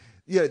certainly,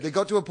 they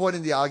got to a point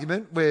in the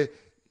argument where,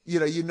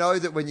 you know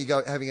that when you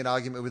go having an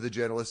argument with a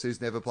journalist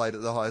who's never played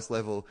at the highest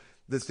level,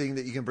 the thing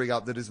that you can bring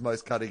up that is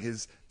most cutting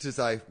is to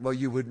say, well,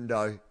 you wouldn't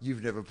know.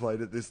 You've never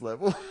played at this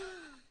level.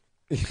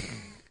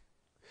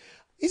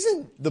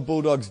 Isn't the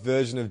Bulldogs'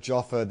 version of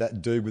Joffa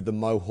that dude with the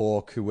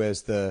mohawk who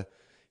wears the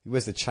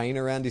chain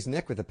around his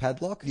neck with a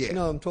padlock? Yeah. You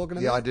know what I'm talking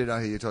about? Yeah, I do know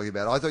who you're talking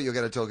about. I thought you were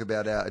going to talk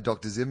about our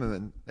Dr.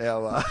 Zimmerman,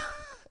 our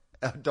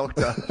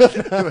doctor,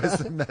 who has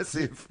the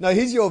massive... No,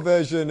 he's your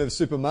version of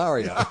Super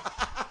Mario.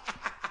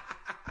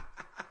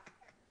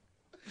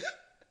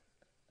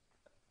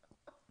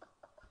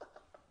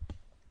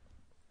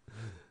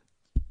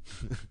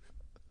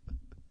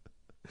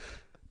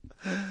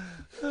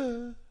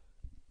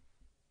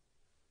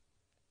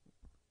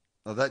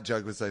 Oh, that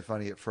joke was so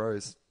funny it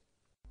froze.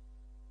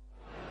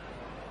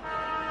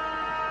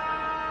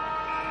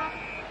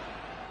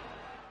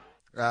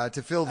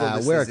 To fill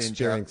the We're listeners in,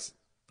 Charlie. experiencing.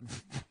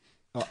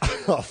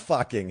 Oh,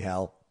 fucking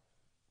hell.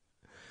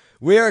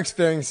 We're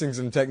experiencing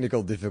some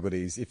technical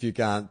difficulties, if you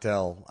can't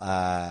tell.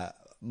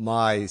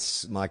 My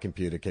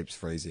computer keeps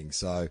freezing,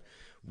 so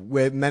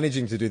we're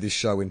managing to do this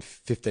show in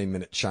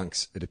 15-minute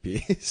chunks, it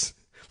appears.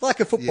 Like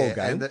a football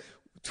game,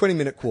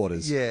 20-minute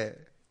quarters. Yeah.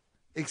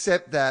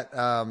 Except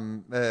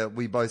that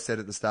we both said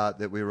at the start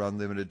that we were on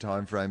limited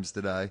time frames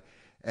today.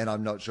 And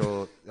I'm not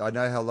sure, I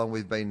know how long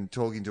we've been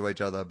talking to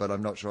each other, but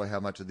I'm not sure how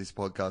much of this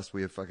podcast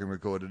we have fucking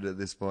recorded at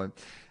this point.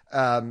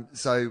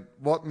 So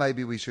what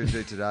maybe we should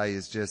do today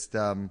is just,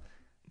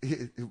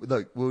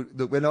 look,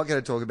 we're not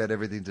going to talk about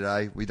everything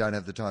today. We don't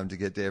have the time to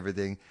get to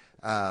everything.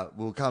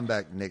 We'll come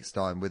back next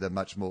time with a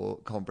much more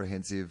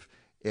comprehensive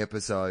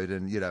episode.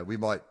 And, we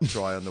might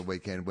try on the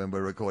weekend when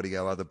we're recording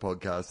our other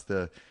podcast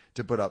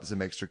to put up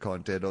some extra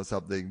content or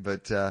something.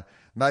 But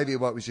maybe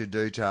what we should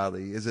do,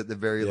 Charlie, is at the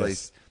very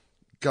least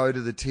go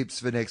to the tips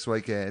for next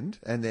weekend,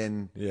 and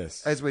then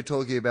as we're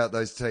talking about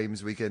those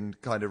teams, we can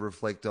kind of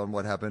reflect on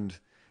what happened,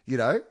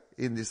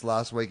 in this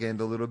last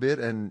weekend a little bit,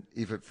 and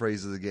if it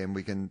freezes again,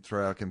 we can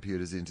throw our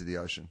computers into the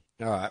ocean.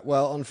 All right.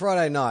 Well, on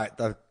Friday night,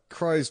 the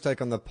Crows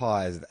take on the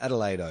Pies at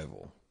Adelaide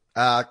Oval.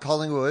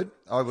 Collingwood,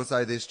 I will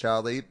say this,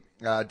 Charlie,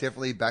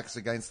 definitely backs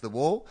against the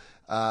wall.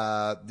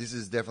 This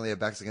is definitely a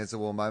backs against the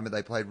wall moment.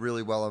 They played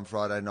really well on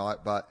Friday night,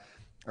 but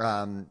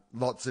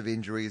lots of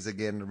injuries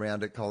again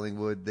around at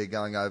Collingwood. They're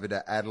going over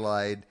to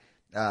Adelaide,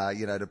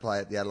 to play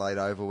at the Adelaide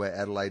Oval, where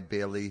Adelaide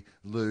barely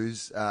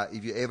lose.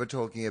 If you're ever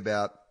talking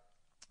about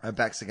a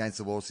backs against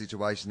the wall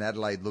situation,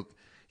 Adelaide look,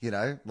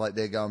 like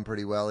they're going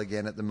pretty well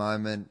again at the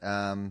moment.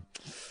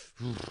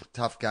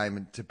 Tough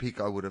game to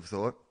pick, I would have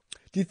thought.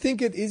 Do you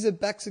think it is a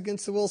backs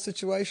against the wall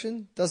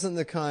situation? Doesn't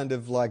the kind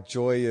of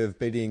joy of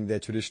beating their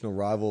traditional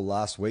rival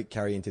last week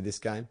carry into this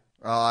game?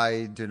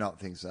 I do not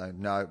think so.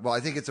 No. Well, I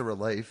think it's a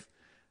relief.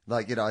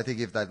 I think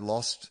if they'd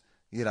lost,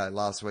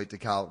 last week to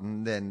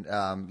Carlton, then,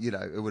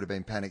 it would have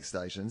been panic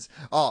stations.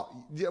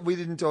 Oh, we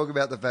didn't talk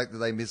about the fact that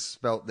they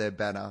misspelt their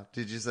banner.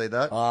 Did you see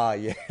that? Ah,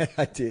 yeah,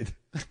 I did.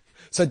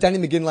 So Danny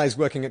McGinley's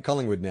working at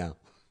Collingwood now.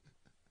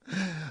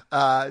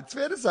 It's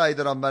fair to say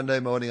that on Monday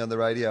morning on the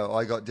radio,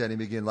 I got Danny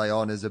McGinley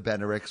on as a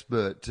banner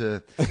expert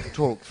to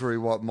talk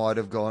through what might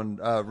have gone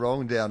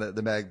wrong down at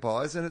the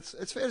Magpies. And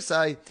it's fair to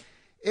say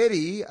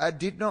Eddie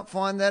did not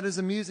find that as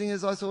amusing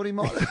as I thought he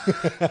might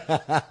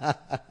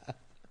have.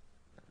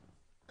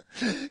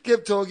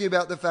 Kept talking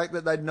about the fact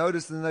that they'd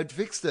noticed and they'd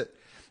fixed it.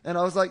 And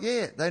I was like,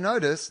 yeah, they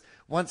noticed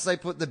once they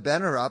put the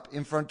banner up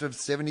in front of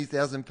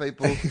 70,000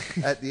 people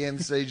at the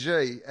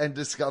MCG and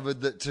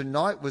discovered that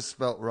tonight was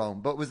spelt wrong.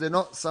 But was there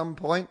not some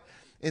point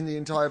in the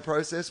entire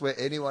process where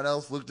anyone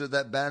else looked at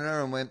that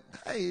banner and went,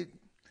 hey,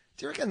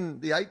 do you reckon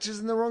the H is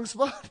in the wrong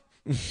spot?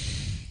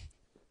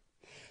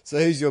 So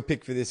who's your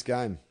pick for this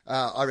game?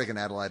 I reckon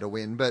Adelaide will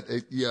win. But,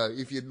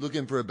 if you're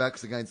looking for a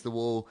backs against the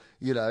wall,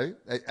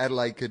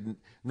 Adelaide could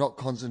not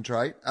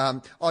concentrate.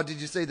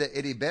 Did you see the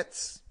Eddie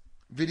Betts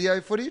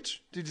video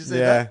footage? Did you see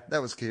that?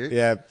 That was cute.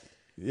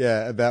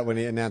 Yeah, about when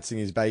he announcing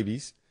his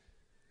babies.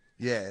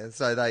 Yeah,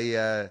 so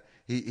they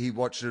he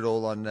watched it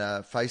all on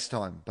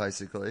FaceTime,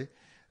 basically,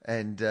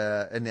 and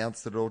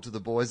announced it all to the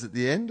boys at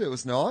the end. It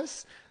was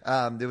nice.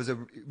 There was a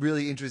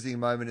really interesting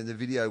moment in the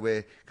video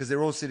where, because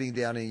they're all sitting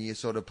down in your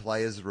sort of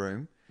players'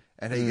 room,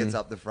 and he gets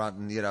up the front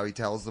and, he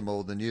tells them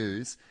all the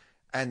news,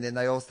 and then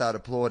they all start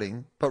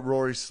applauding, but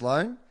Rory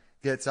Sloane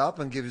gets up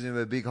and gives him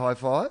a big high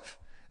five,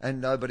 and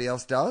nobody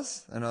else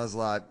does. And I was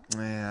like,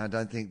 I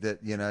don't think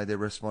that, they're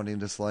responding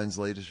to Sloane's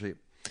leadership.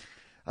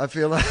 I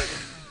feel like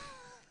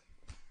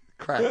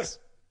cracks.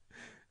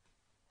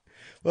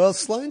 Well,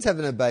 Sloane's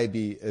having a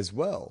baby as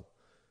well.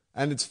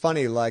 And it's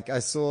funny, I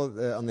saw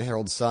on the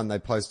Herald Sun, they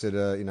posted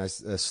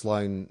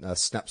Sloane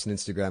snaps an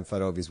Instagram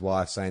photo of his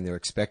wife saying they're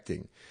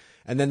expecting.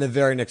 And then the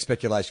very next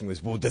speculation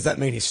was, well, does that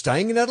mean he's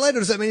staying in Adelaide or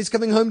does that mean he's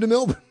coming home to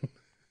Melbourne?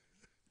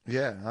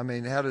 Yeah, I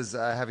mean, how does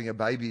having a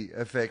baby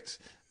affect...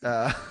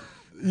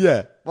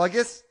 Yeah. Well, I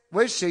guess,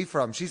 where's she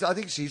from? I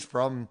think she's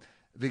from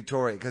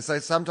Victoria, because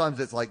sometimes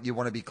it's like you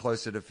want to be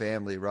closer to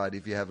family, right,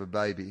 if you have a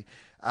baby.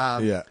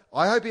 I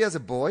hope he has a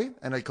boy,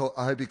 and I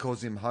hope he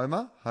calls him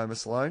Homer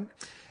Sloane.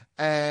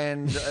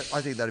 And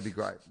I think that'd be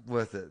great.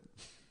 Worth it.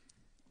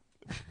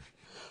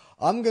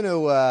 I'm going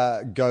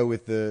to go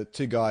with the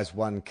two guys,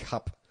 one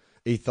cup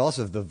ethos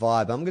of the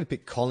vibe. I'm going to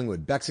pick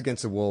Collingwood. Backs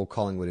against the wall,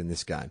 Collingwood in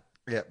this game.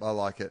 Yep, I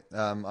like it.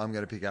 I'm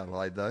going to pick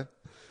Adelaide, though.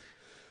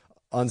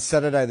 On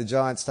Saturday, the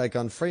Giants take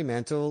on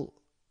Fremantle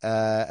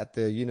at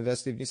the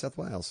University of New South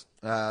Wales.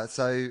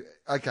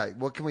 Okay,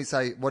 what can we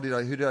say? Who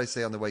did I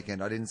see on the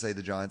weekend? I didn't see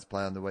the Giants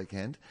play on the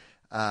weekend.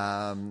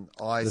 The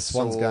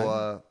Swans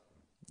game.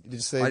 Did you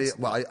see?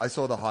 I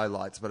saw the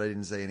highlights, but I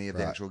didn't see any of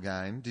the actual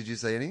game. Did you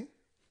see any?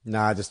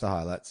 Nah, just the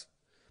highlights.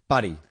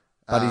 Buddy's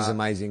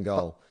amazing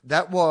goal.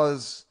 That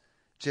was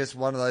just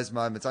one of those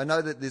moments. I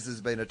know that this has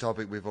been a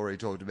topic we've already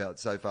talked about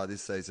so far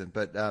this season,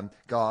 but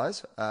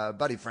guys,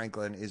 Buddy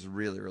Franklin is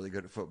really, really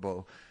good at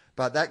football.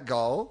 But that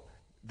goal,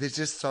 there's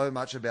just so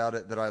much about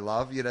it that I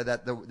love. You know,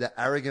 that the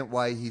arrogant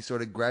way he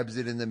sort of grabs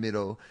it in the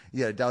middle,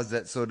 you know, does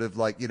that sort of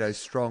like, you know,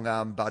 strong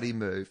arm buddy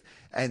move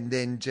and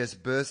then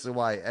just bursts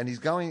away. And he's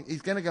going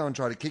to go and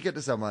try to kick it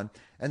to someone.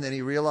 And then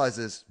he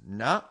realizes,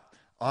 nah,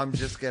 I'm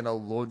just going to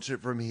launch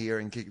it from here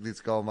and kick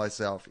this goal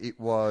myself. It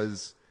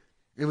was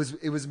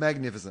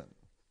magnificent.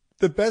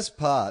 The best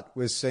part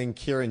was seeing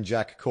Kieran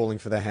Jack calling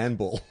for the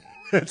handball.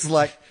 It's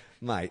like,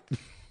 mate,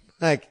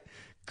 like,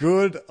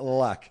 good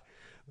luck.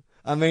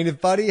 I mean, if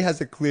Buddy has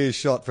a clear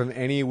shot from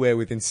anywhere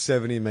within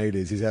 70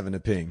 metres, he's having a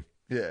ping.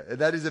 Yeah,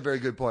 that is a very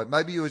good point.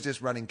 Maybe he was just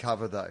running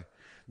cover, though.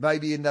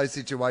 Maybe in those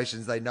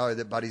situations, they know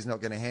that Buddy's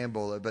not going to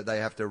handball it, but they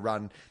have to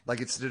run.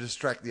 Like, it's to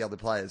distract the other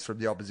players from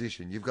the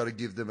opposition. You've got to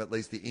give them at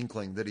least the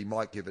inkling that he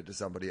might give it to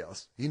somebody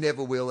else. He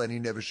never will, and he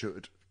never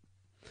should.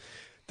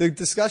 The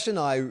discussion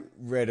I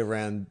read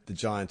around the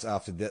Giants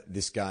after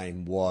this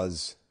game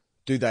was,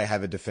 do they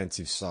have a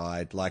defensive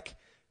side? Like,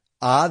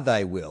 are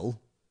they, Will,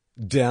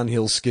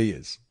 downhill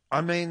skiers?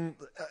 I mean,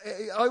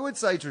 I would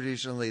say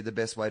traditionally the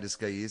best way to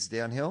ski is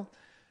downhill.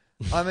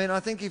 I mean, I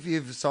think if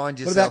you've signed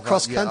yourself what about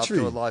cross up, country?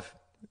 Up to a life,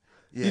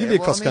 you can be a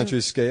cross country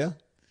skier.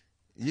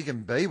 You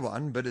can be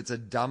one, but it's a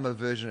dumber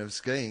version of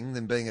skiing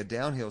than being a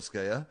downhill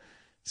skier.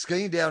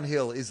 Skiing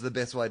downhill is the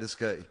best way to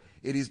ski.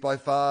 It is by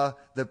far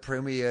the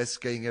premier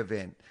skiing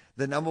event.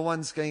 The number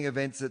one skiing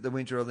events at the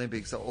Winter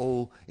Olympics are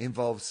all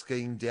involve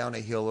skiing down a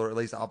hill or at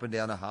least up and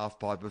down a half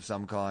pipe of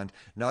some kind.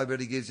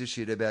 Nobody gives a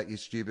shit about your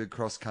stupid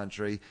cross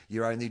country.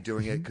 You're only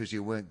doing it because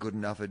you weren't good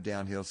enough at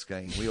downhill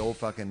skiing. We all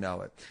fucking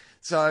know it.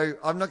 So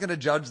I'm not going to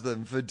judge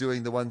them for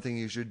doing the one thing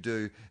you should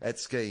do at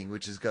skiing,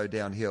 which is go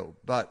downhill.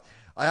 But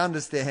I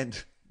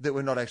understand that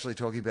we're not actually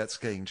talking about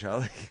skiing,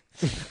 Charlie.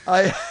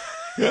 I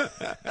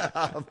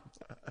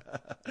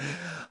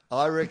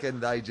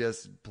reckon they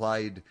just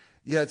played...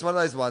 Yeah, it's one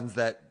of those ones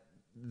that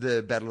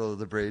the Battle of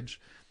the Bridge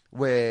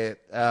where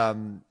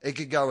it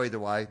could go either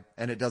way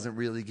and it doesn't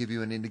really give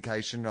you an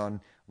indication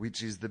on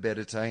which is the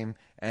better team.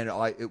 And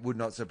it would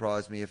not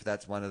surprise me if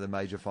that's one of the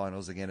major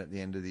finals again at the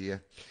end of the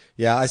year.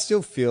 Yeah, I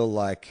still feel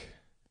like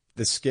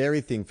the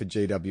scary thing for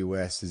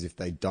GWS is if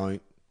they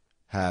don't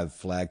have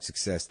flag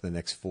success the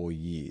next 4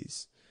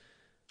 years.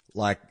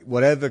 Like,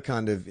 whatever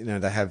kind of, you know,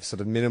 they have sort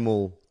of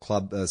minimal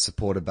club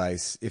supporter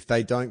base. If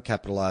they don't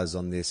capitalize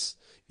on this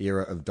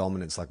era of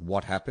dominance, like,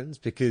 what happens?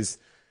 Because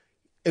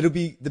it'll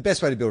be the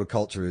best way to build a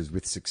culture is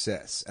with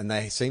success. And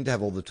they seem to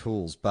have all the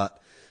tools,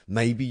 but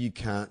maybe you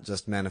can't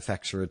just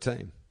manufacture a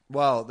team.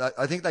 Well,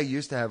 I think they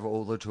used to have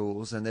all the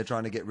tools and they're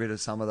trying to get rid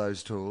of some of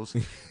those tools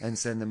and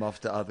send them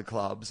off to other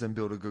clubs and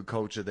build a good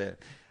culture there.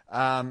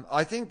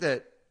 I think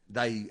that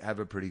they have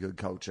a pretty good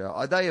culture.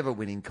 They have a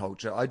winning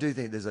culture. I do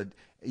think there's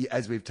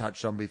as we've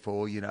touched on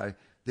before, you know,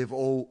 they've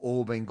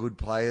all been good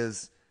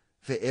players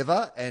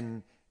forever,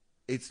 and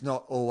it's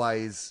not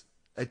always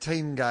a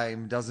team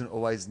game. Doesn't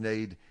always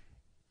need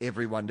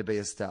everyone to be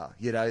a star.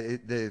 You know,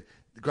 the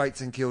great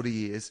St Kilda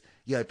years,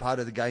 you know, part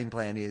of the game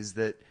plan is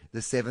that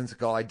the seventh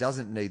guy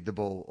doesn't need the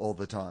ball all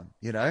the time.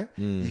 You know,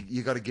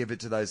 you got to give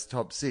it to those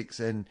top six,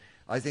 and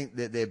I think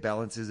that their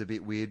balance is a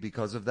bit weird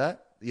because of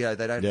that. You know,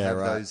 they don't have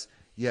those,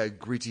 you know,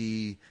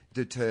 gritty,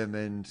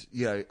 determined,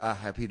 you know, are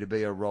happy to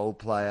be a role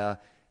player,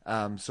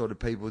 sort of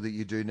people that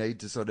you do need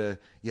to sort of,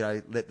 you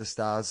know, let the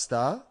stars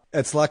star.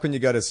 It's like when you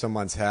go to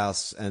someone's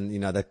house and, you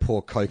know, they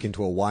pour Coke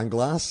into a wine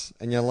glass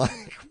and you're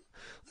like,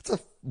 that's a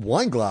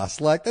wine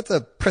glass. Like, that's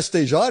a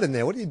prestige item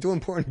there. What are you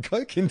doing pouring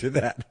Coke into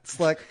that? It's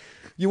like,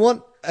 you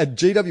want a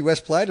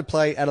GWS player to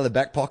play out of the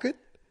back pocket?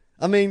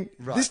 I mean,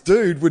 This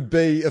dude would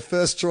be a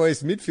first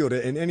choice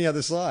midfielder in any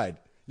other side.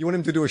 You want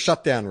him to do a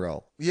shutdown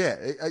role. Yeah,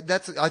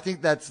 I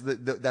think that's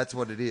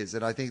what it is.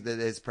 And I think that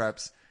there's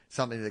perhaps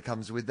something that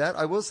comes with that.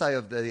 I will say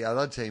of the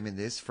other team in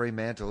this,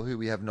 Fremantle, who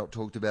we have not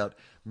talked about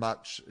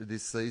much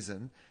this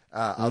season,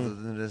 other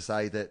than to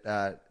say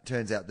that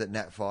turns out that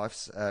Nat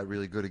Fyfe's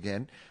really good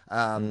again.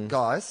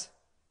 Guys,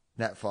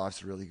 Nat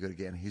Fyfe's really good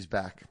again. He's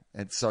back.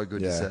 It's so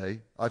good to see.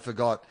 I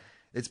forgot.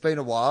 It's been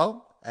a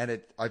while,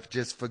 and I've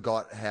just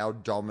forgot how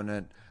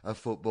dominant a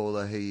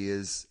footballer he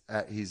is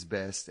at his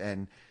best.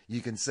 And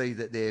you can see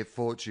that their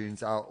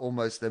fortunes are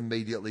almost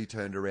immediately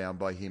turned around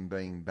by him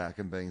being back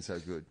and being so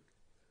good.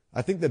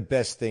 I think the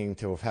best thing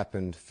to have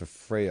happened for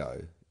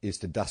Freo is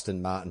to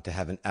Dustin Martin to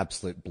have an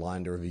absolute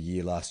blinder of a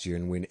year last year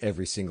and win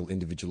every single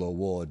individual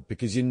award,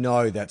 because you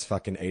know that's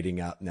fucking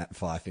eating up Nat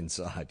Fyfe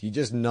inside. You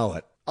just know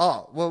it.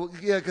 Oh, well,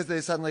 yeah, because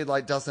they're suddenly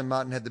like Dustin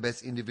Martin had the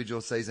best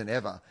individual season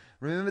ever.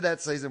 Remember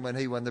that season when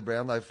he won the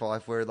Brownlow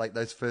Fyfe where like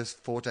those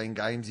first 14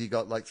 games he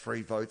got like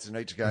 3 votes in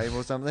each game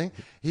or something?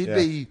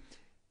 He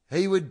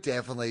would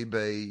definitely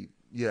be,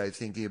 you know,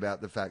 thinking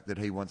about the fact that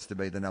he wants to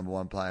be the number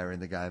one player in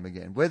the game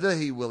again. Whether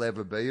he will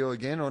ever be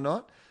again or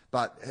not,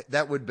 but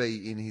that would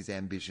be in his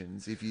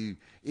ambitions. If he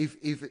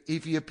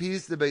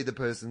appears to be the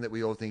person that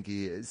we all think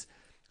he is,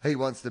 he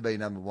wants to be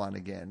number one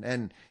again.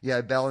 And, you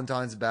know,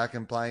 Ballantyne's back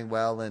and playing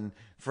well, and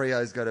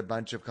Freo's got a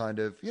bunch of kind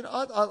of, you know,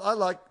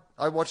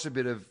 I watched a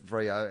bit of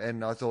Freo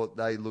and I thought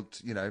they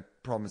looked, you know,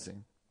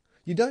 promising.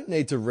 You don't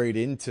need to read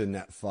into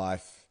Nat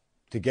Fyfe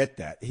to get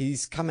that.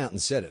 He's come out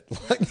and said it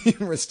like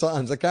numerous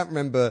times. I can't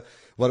remember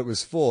what it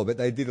was for, but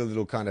they did a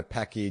little kind of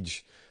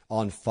package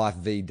on Fife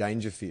v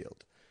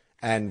Dangerfield,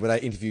 and where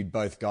they interviewed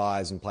both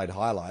guys and played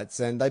highlights,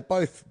 and they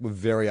both were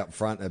very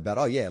upfront about,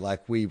 oh yeah,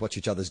 like we watch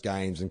each other's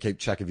games and keep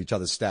track of each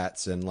other's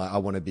stats, and like I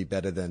want to be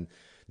better than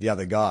the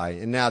other guy.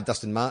 And now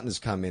Dustin Martin has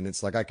come in.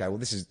 It's like, okay, well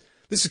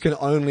this can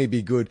only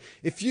be good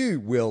if you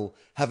will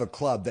have a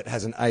club that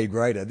has an A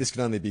grader. This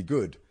can only be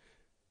good.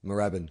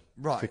 Moorabbin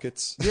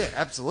Crickets. Yeah,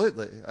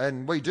 absolutely.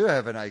 And we do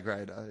have an A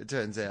grader, it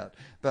turns out.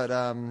 But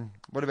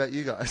what about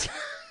you guys?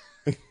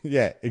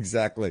 Yeah,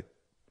 exactly.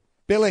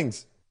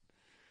 Billings.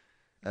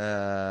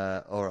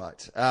 All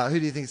right. Who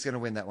do you think is going to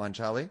win that one,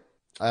 Charlie?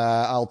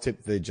 I'll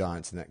tip the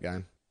Giants in that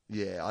game.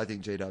 Yeah, I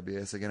think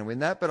GWS are going to win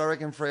that, but I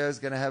reckon Freo's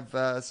going to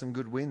have some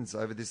good wins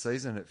over this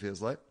season, it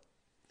feels like.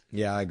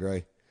 Yeah, I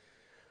agree.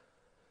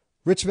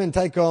 Richmond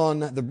take on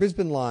the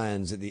Brisbane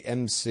Lions at the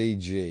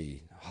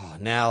MCG. Oh,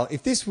 now,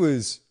 if this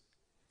was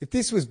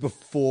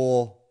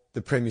before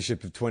the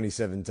Premiership of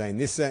 2017,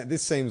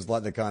 this seems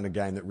like the kind of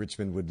game that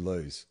Richmond would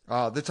lose.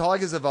 Oh, the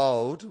Tigers of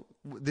old,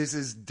 this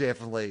is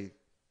definitely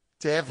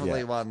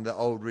one that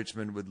old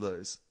Richmond would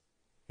lose.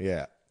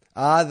 Yeah.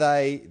 Are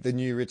they the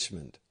new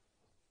Richmond?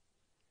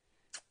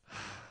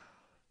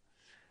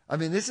 I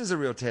mean, this is a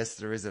real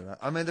tester, isn't it?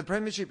 I mean, the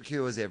Premiership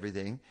cures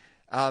everything.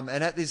 And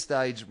at this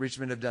stage,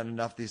 Richmond have done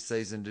enough this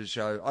season to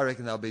show, I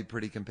reckon they'll be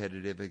pretty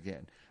competitive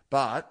again.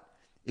 But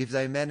if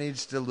they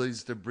manage to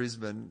lose to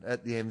Brisbane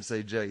at the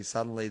MCG,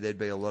 suddenly there'd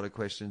be a lot of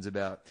questions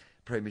about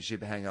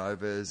Premiership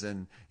hangovers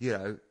and, you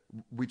know,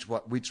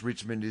 which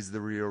Richmond is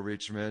the real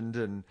Richmond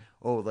and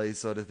all these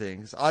sort of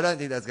things. I don't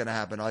think that's going to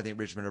happen. I think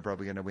Richmond are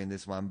probably going to win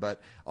this one,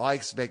 but I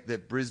expect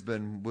that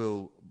Brisbane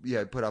will, you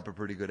know, put up a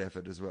pretty good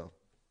effort as well.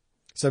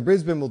 So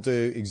Brisbane will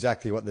do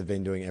exactly what they've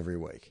been doing every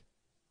week.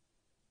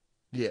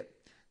 Yeah.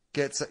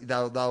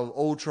 They'll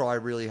all try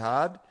really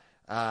hard.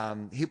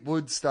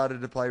 Hipwood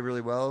started to play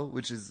really well,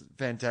 which is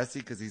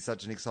fantastic because he's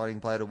such an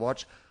exciting player to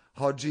watch.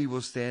 Hodgie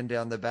will stand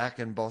down the back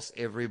and boss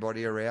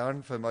everybody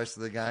around for most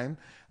of the game.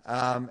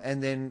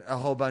 And then a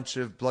whole bunch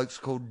of blokes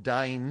called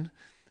Dane,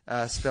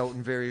 spelt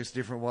in various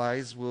different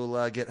ways,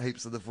 will get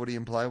heaps of the footy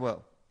and play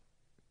well.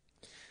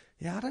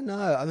 Yeah, I don't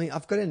know. I mean,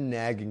 I've got a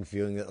nagging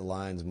feeling that the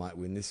Lions might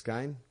win this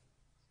game.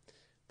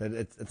 But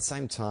at the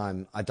same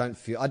time,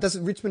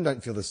 Richmond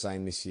don't feel the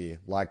same this year.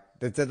 Like,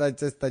 they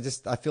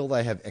just, I feel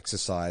they have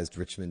exercised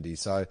Richmondy.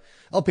 So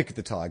I'll pick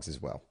the Tigers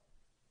as well.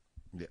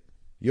 Yeah.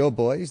 Your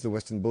boys, the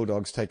Western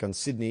Bulldogs, take on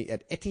Sydney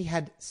at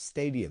Etihad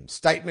Stadium.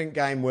 Statement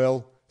game,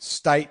 Will.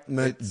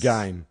 Statement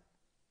game.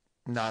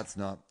 No, it's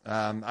not.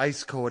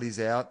 Ace Cordy's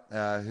out,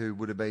 who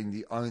would have been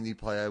the only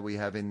player we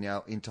have in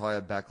our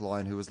entire back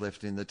line who was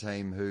left in the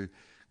team who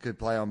could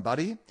play on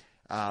Buddy.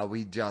 I'm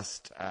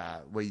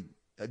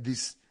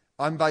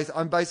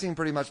basing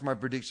pretty much my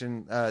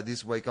prediction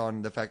this week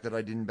on the fact that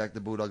I didn't back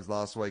the Bulldogs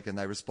last week and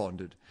they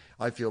responded.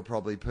 I feel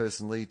probably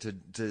personally to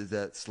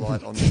that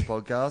slight on this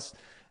podcast.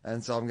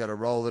 And so I'm going to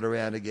roll it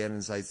around again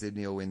and say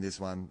Sydney will win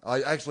this one.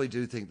 I actually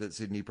do think that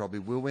Sydney probably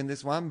will win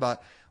this one,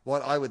 but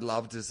what I would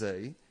love to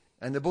see,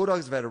 and the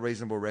Bulldogs have had a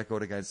reasonable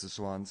record against the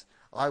Swans,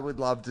 I would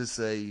love to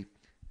see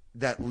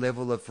that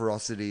level of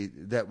ferocity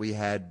that we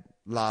had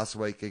last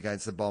week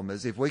against the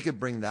Bombers. If we could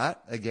bring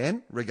that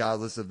again,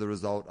 regardless of the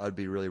result, I'd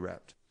be really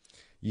wrapped.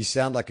 You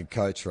sound like a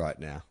coach right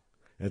now.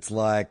 It's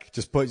like,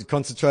 just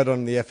concentrate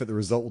on the effort, the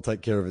result will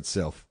take care of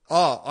itself.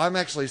 Oh, I'm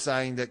actually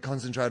saying that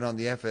concentrate on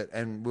the effort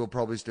and we'll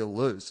probably still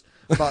lose.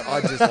 But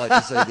I'd just like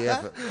to see the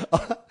effort.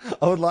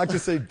 I would like to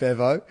see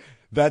Bevo.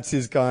 That's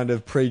his kind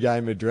of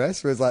pre-game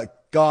address where it's like,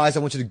 guys, I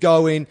want you to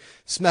go in,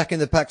 smack in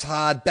the packs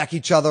hard, back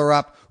each other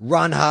up,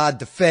 run hard,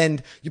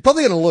 defend. You're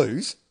probably going to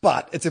lose,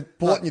 but it's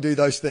important you do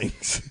those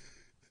things.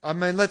 I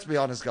mean, let's be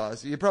honest,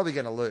 guys. You're probably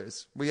going to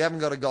lose. We haven't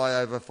got a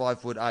guy over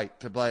 5'8"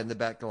 to play in the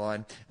back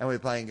line, and we're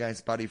playing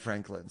against Buddy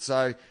Franklin.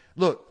 So,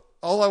 look,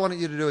 all I want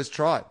you to do is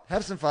try.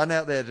 Have some fun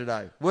out there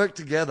today. Work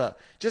together.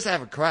 Just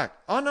have a crack.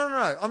 Oh,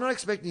 no. I'm not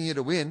expecting you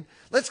to win.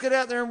 Let's get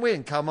out there and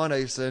win. Come on,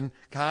 Easton.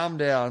 Calm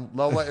down.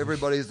 Lower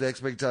everybody's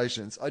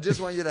expectations. I just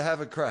want you to have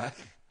a crack.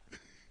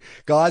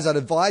 Guys, I'd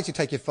advise you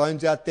take your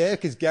phones out there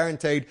because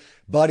guaranteed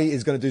Buddy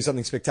is going to do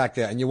something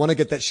spectacular and you want to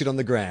get that shit on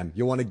the gram.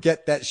 You want to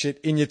get that shit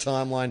in your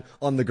timeline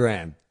on the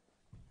gram.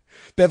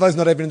 Bevo's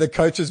not even in the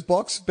coach's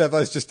box.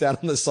 Bevo's just down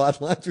on the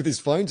sidelines with his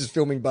phone, just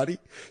filming Buddy,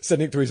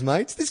 sending it to his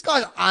mates. This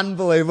guy's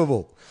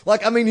unbelievable.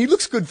 Like, I mean, he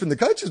looks good from the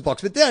coach's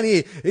box, but down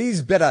here,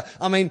 he's better.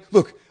 I mean,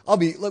 look,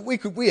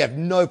 we have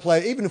no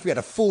player, even if we had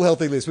a full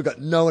healthy list, we've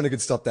got no one who could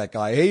stop that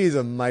guy. He is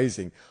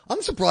amazing.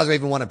 I'm surprised we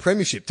even won a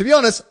premiership. To be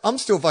honest, I'm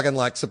still fucking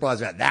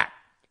surprised about that.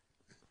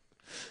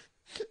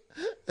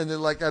 And they're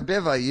like,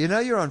 Bevo, you know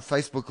you're on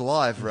Facebook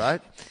Live,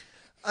 right?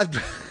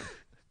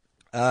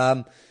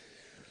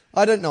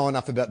 I don't know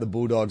enough about the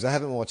Bulldogs. I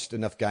haven't watched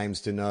enough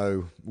games to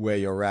know where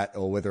you're at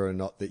or whether or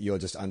not that you're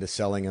just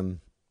underselling them.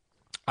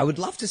 I would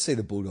love to see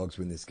the Bulldogs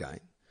win this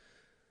game.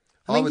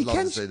 I would love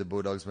to see the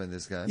Bulldogs win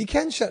this game. You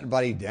can shut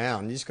Buddy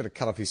down. You just got to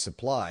cut off his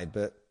supply,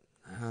 but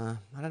I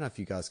don't know if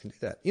you guys can do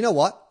that. You know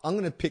what? I'm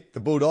going to pick the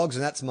Bulldogs,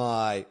 and that's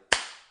my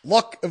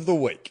Lock of the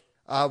week.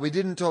 We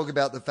didn't talk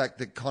about the fact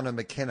that Connor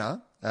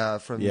McKenna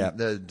from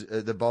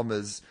the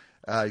Bombers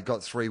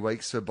got 3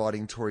 weeks for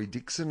biting Tory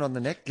Dixon on the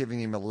neck, giving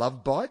him a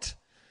love bite.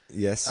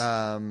 Yes.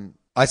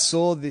 I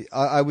saw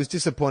I was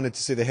disappointed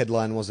to see the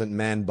headline wasn't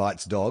 "Man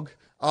Bites Dog."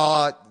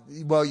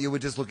 Well, you were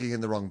just looking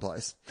in the wrong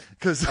place.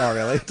 Oh,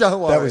 really?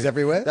 Don't worry. That was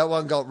everywhere? That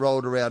one got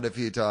rolled around a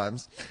few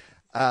times.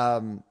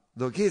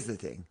 Look, here's the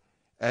thing.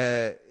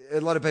 A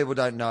lot of people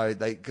don't know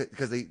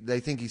because they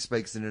think he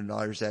speaks in an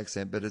Irish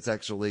accent, but it's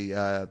actually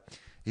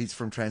he's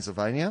from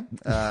Transylvania.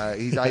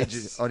 His age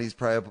on his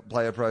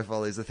player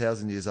profile is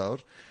 1,000 years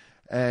old,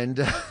 and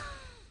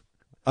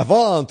I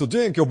want to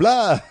drink your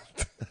blood.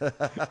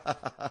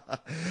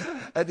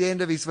 At the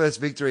end of his first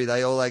victory,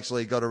 they all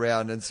actually got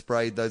around and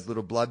sprayed those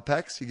little blood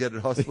packs you get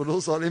at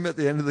hospitals on him at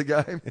the end of the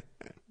game.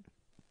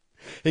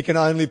 He can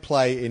only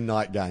play in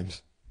night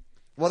games.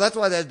 Well, that's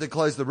why they had to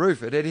close the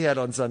roof at Etihad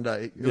on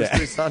Sunday. It was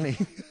too sunny.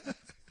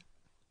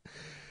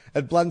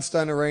 At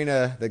Blundstone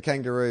Arena, the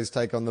Kangaroos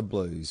take on the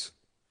Blues.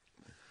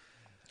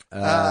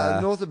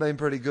 North have been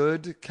pretty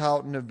good.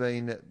 Carlton have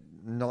been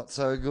not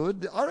so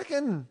good. I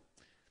reckon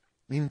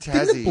in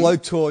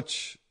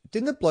Tassie...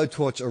 Didn't the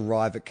blowtorch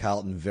arrive at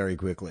Carlton very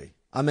quickly?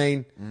 I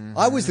mean,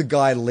 I was the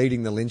guy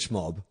leading the lynch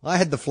mob. I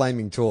had the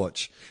flaming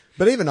torch.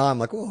 But even I'm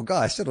like, oh,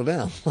 guys, settle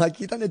down.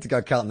 Like, you don't need to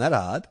go Carlton that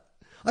hard.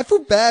 I feel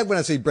bad when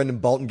I see Brendan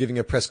Bolton giving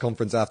a press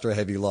conference after a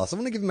heavy loss. I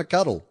want to give him a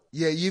cuddle.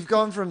 Yeah, you've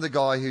gone from the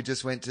guy who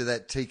just went to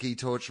that Tiki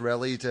Torch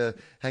rally to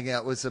hang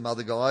out with some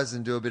other guys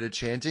and do a bit of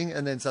chanting,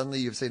 and then suddenly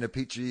you've seen a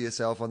picture of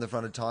yourself on the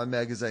front of Time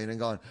magazine and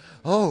gone,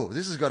 oh,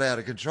 this has got out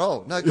of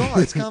control. No,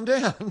 guys, calm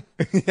down.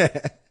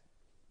 Yeah.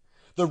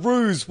 The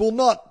Roos will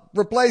not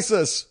replace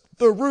us.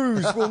 The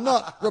Roos will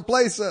not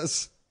replace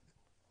us.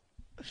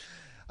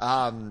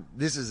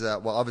 This is,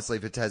 obviously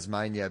for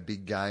Tasmania, a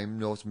big game,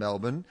 North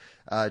Melbourne,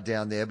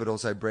 down there, but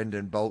also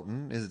Brendan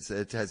Bolton is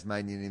a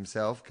Tasmanian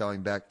himself,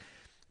 going back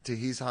to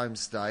his home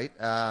state.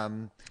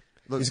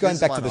 Look, he's going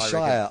back to the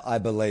Shire, I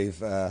believe,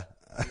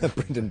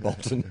 Brendan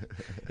Bolton.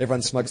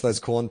 Everyone smokes those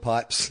corn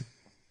pipes.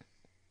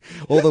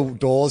 All the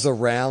doors are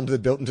round, they're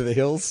built into the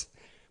hills.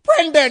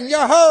 Brendan,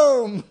 you're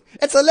home!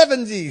 It's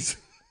 11s.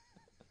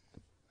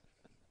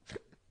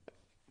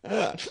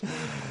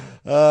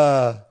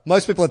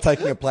 Most people are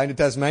taking a plane to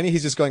Tasmania.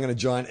 He's just going on a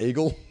giant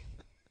eagle.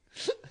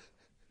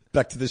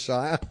 Back to the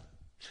Shire.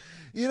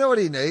 You know what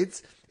he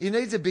needs? He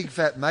needs a big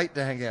fat mate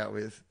to hang out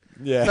with.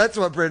 Yeah. That's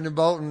what Brendan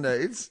Bolton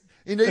needs.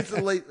 He needs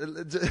to lead...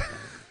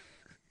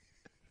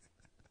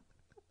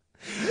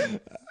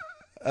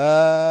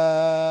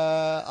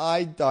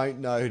 I don't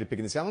know who to pick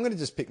in this game. I'm going to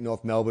just pick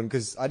North Melbourne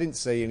because I didn't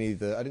see I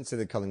didn't see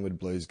the Collingwood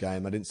Blues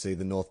game. I didn't see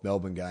the North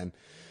Melbourne game.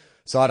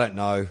 So I don't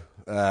know.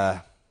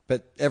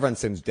 But everyone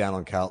seems down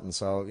on Carlton,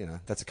 so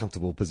that's a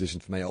comfortable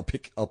position for me. I'll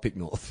pick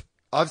North.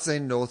 I've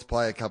seen North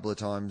play a couple of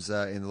times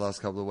in the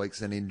last couple of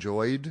weeks and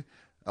enjoyed.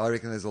 I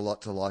reckon there's a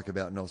lot to like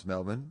about North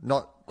Melbourne.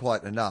 Not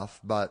quite enough,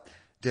 but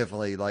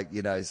definitely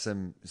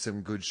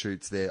some good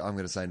shoots there. I'm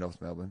going to say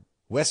North Melbourne.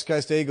 West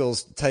Coast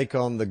Eagles take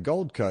on the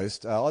Gold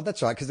Coast. Oh,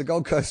 that's right, because the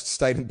Gold Coast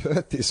stayed in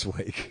Perth this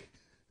week.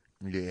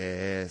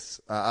 Yes.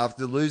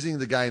 After losing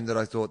the game that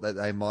I thought that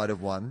they might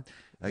have won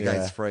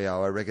against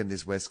Freo, I reckon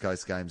this West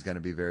Coast game is going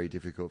to be very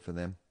difficult for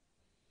them.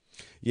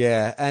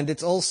 Yeah, and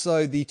it's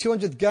also the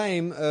 200th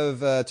game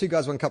of Two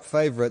Guys, One Cup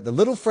favourite, the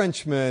little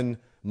Frenchman,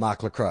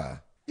 Marc Lacroix.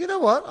 You know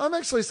what? I'm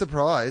actually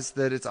surprised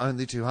that it's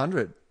only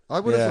 200. I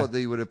would have thought that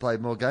he would have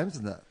played more games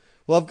than that.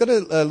 Well, I've got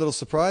a little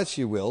surprise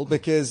for you, Will,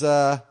 because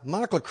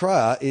Marc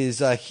Lacroix is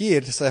here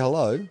to say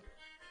hello.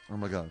 Oh,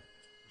 my God.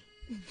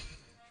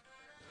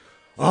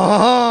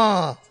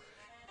 Ah,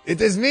 it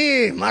is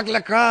me, Marc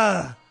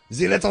Lacroix,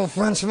 the little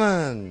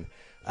Frenchman.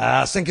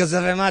 Thank you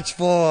very much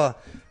for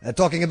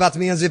talking about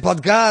me on the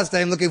podcast.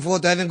 I'm looking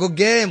forward to having a good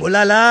game. Ooh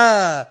la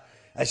la.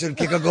 I shall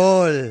kick a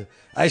goal.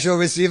 I shall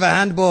receive a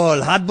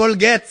handball. Hardball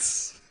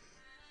gets.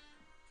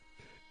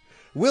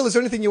 Will, is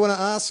there anything you want to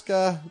ask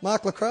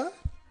Marc Lacroix?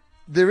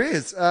 There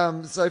is.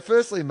 So,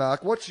 firstly,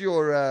 Mark, what's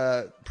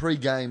your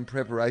pre-game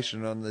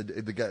preparation on the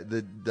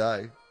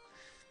day?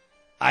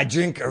 I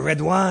drink a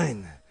red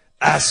wine.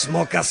 I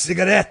smoke a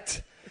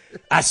cigarette.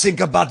 I think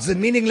about the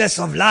meaningless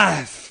of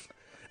life.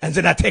 And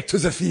then I take to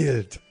the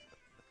field.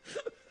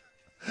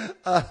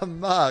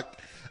 Mark,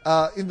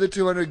 in the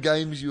 200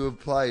 games you have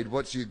played,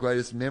 what's your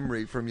greatest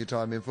memory from your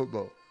time in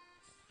football?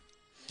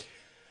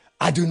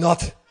 I do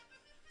not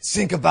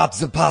think about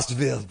the past,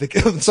 Will.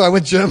 Because, sorry, I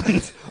went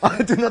German.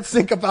 I do not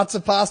think about the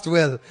past,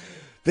 Will.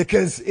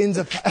 Because in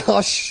the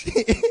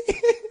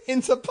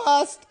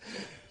past,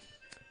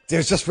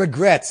 there's just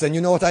regrets. And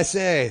you know what I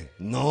say?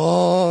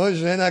 No,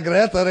 je ne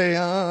regrette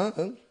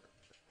rien.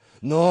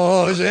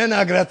 No, je ne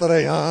regrette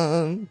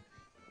rien.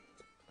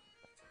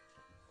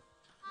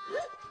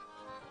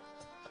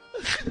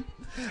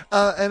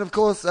 And of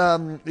course,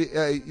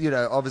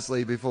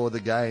 obviously before the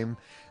game,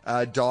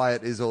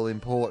 diet is all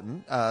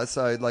important.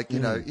 So,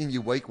 in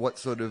your week, what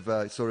sort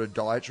of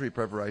dietary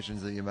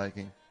preparations are you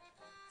making?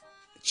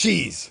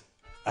 Cheese,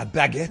 a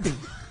baguette,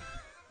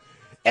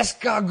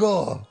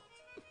 escargot,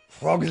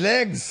 frog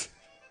legs,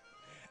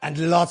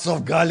 and lots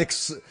of garlic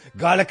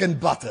and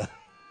butter.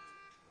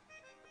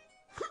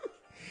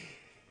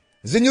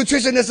 The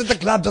nutritionist at the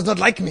club does not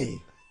like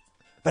me.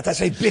 But I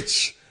say,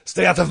 bitch,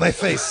 stay out of my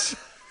face.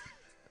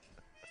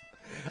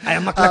 I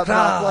am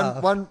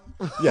Mark, one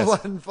Yes.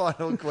 one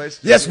final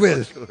question. Yes, if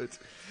Will. I could.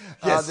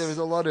 Yes. There was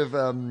a lot of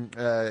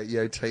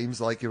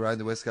teams like your own,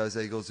 the West Coast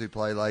Eagles, who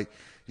play like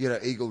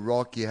Eagle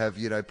Rock. You have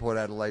Port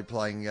Adelaide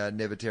playing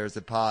Never Tear Us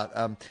Apart.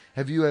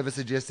 Have you ever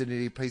suggested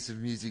any piece of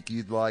music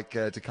you'd like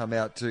to come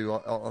out to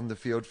on the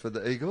field for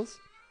the Eagles?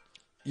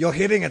 You're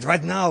hearing it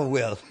right now,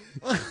 Will.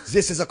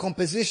 This is a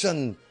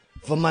composition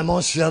for my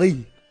mon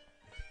chérie.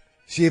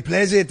 She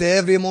plays it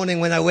every morning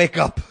when I wake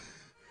up.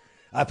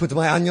 I put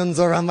my onions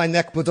around my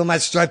neck, put on my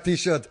striped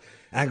t-shirt,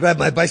 and grab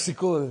my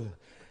bicycle,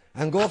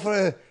 and go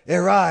for a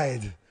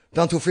ride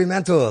down to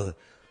Fremantle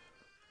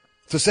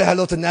to say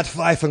hello to Nat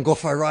Fife and go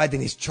for a ride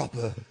in his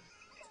chopper.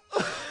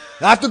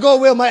 I have to go,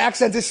 Will. My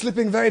accent is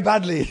slipping very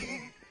badly.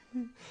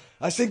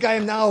 I think I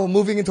am now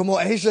moving into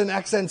more Asian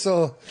accent,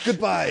 so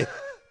goodbye.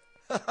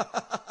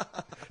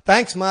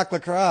 Thanks, Mark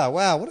Lacroix.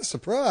 Wow, what a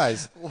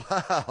surprise.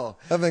 Wow.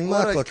 Having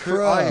What Mark a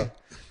Lacroix.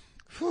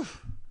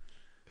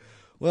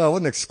 Well,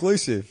 what an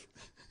exclusive.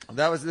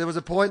 There was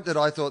a point that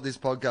I thought this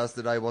podcast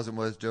today wasn't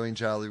worth doing,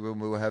 Charlie, when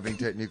we were having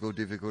technical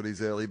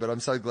difficulties early, but I'm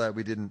so glad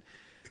we didn't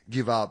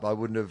give up. I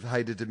wouldn't have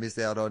hated to miss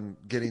out on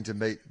getting to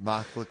meet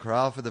Mark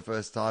Lacroix for the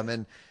first time.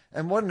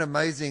 And what an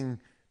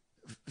amazing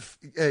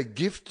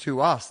gift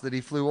to us that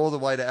he flew all the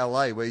way to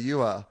LA, where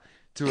you are,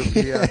 to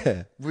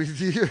appear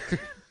with you.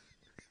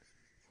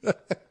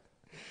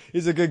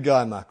 He's a good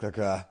guy, Mark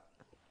Lacroix.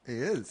 He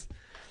is.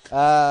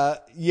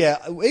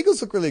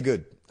 Eagles look really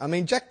good. I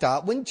mean,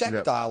 when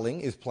Jack Darling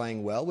is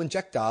playing well, when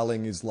Jack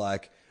Darling is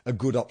like a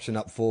good option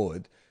up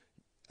forward,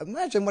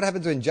 imagine what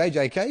happens when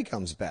JJK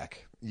comes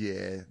back.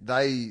 Yeah,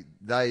 they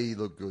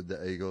look good,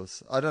 the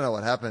Eagles. I don't know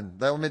what happened.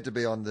 They were meant to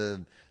be on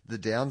the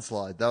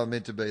downslide. They were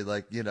meant to be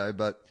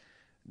but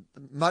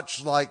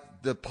much like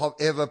the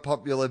ever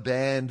popular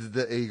band,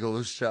 the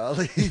Eagles,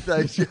 Charlie,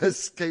 they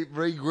just keep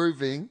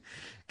regrouping,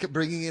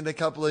 bringing in a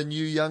couple of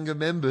new younger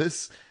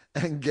members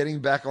and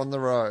getting back on the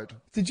road.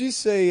 Did you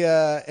see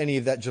any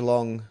of that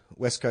Geelong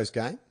West Coast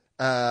game?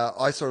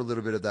 I saw a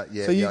little bit of that,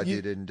 yeah. So I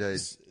did indeed.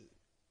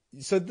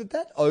 So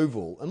that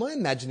oval, am I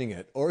imagining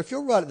it? Or if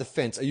you're right at the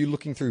fence, are you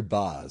looking through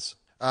bars?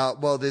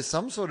 Well, there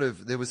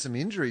was some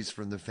injuries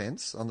from the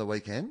fence on the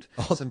weekend.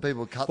 Some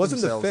people cut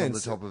Wasn't the themselves on the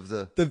fence top of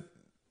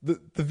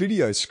the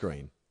video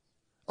screen.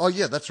 Oh,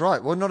 yeah, that's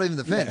right. Well, not even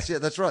the fence. Yeah,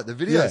 that's right. The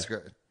video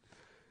screen.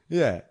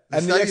 Yeah.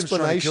 And the stadium's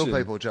trying to kill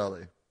people,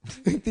 Charlie.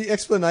 The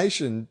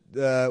explanation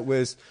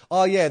was,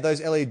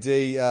 those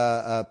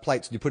LED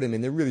plates, you put them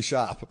in, they're really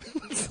sharp.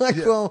 It's like,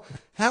 well,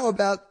 how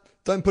about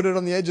don't put it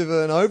on the edge of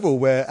an oval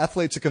where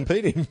athletes are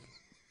competing?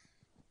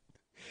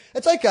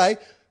 It's okay.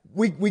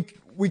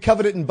 We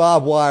covered it in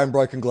barbed wire and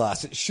broken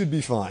glass. It should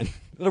be fine.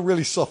 It'll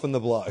really soften the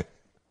blow.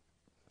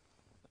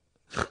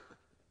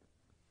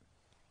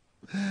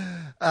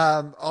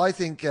 I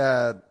think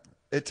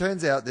it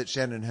turns out that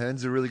Shannon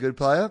Hearn's a really good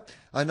player.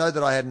 I know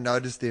that I hadn't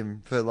noticed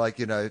him for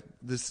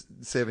this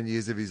 7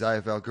 years of his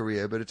AFL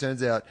career, but it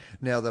turns out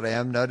now that I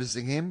am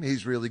noticing him,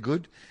 he's really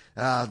good.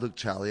 Look,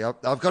 Charlie,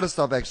 I've got to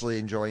stop actually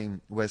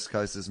enjoying West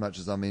Coast as much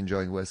as I'm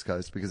enjoying West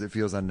Coast because it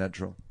feels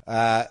unnatural.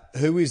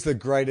 Who is the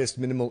greatest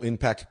minimal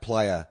impact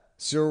player,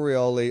 Cyril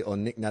Rioli or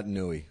Nick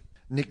Naitanui?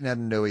 Nick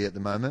Naitanui at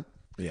the moment.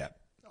 Yeah.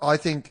 I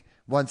think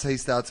once he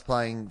starts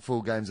playing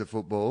full games of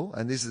football,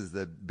 and this is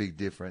the big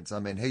difference, I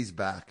mean, he's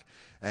back,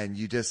 and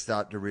you just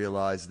start to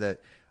realise that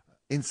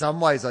in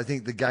some ways I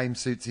think the game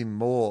suits him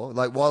more.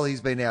 Like, while he's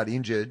been out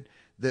injured,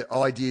 the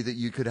idea that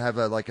you could have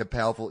a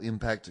powerful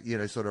impact,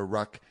 sort of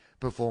ruck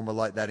performer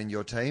like that in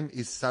your team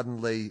is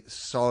suddenly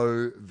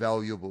so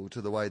valuable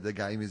to the way the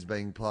game is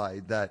being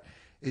played that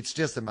it's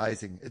just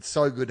amazing. It's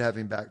so good to have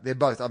him back. They're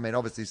both, I mean,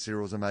 obviously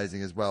Cyril's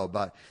amazing as well,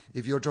 but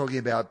if you're talking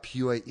about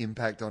pure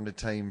impact on the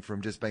team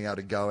from just being able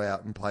to go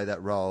out and play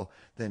that role,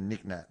 then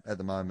Nick Nat at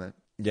the moment.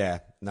 Yeah,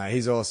 no,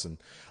 he's awesome.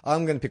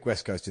 I'm going to pick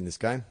West Coast in this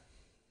game.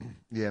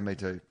 Yeah, me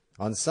too.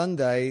 On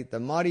Sunday, the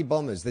mighty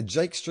Bombers, the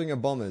Jake Stringer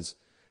Bombers,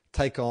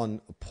 take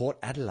on Port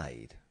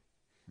Adelaide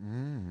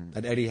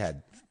at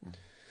Etihad.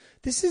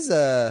 This is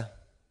a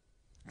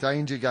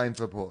danger game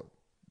for Port.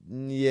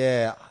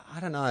 Yeah, I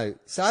don't know.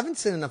 So I haven't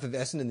seen enough of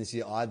Essendon this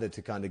year either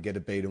to kind of get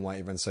a beat and why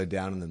everyone's so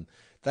down on them.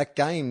 That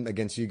game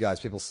against you guys,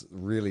 people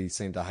really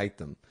seem to hate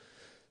them.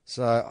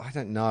 So I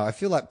don't know. I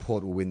feel like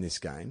Port will win this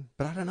game,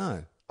 but I don't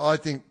know. I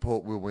think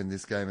Port will win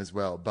this game as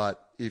well.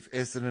 But if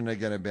Essendon are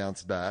going to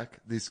bounce back,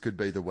 this could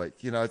be the week.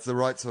 It's the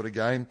right sort of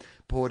game.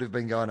 Port have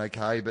been going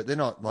okay, but they're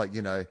not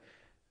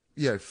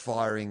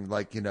firing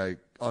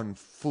on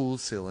full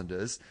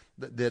cylinders.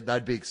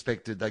 They'd be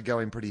expected. They go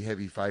in pretty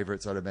heavy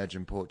favourites, I'd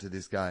imagine, Port to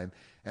this game.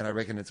 And I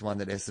reckon it's one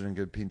that Essendon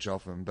could pinch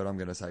off them, but I'm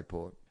going to say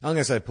Port. I'm going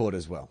to say Port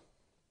as well.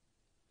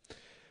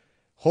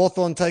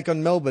 Hawthorn take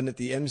on Melbourne at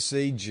the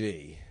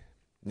MCG.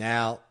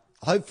 Now,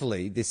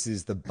 hopefully this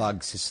is the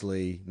Bug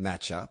Sicily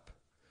matchup.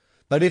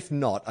 But if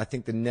not, I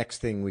think the next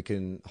thing we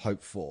can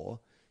hope for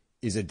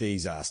is a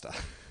disaster.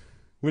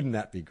 Wouldn't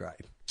that be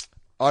great?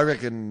 I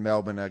reckon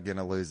Melbourne are going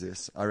to lose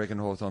this. I reckon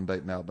Hawthorn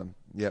beat Melbourne.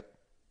 Yep.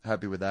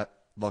 Happy with that.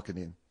 Lock it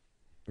in.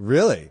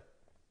 Really?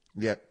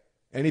 Yep.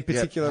 Any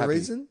particular happy.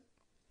 reason?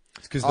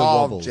 It's because the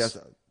wobbles.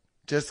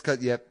 Just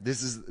cause, yep.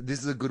 This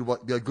is a good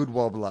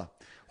wobbler.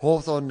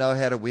 Hawthorn know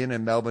how to win,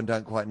 and Melbourne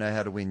don't quite know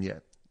how to win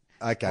yet.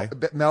 Okay.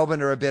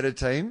 Melbourne are a better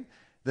team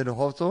than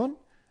Hawthorn,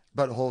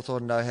 but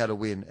Hawthorn know how to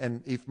win.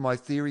 And if my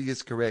theory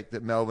is correct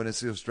that Melbourne is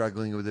still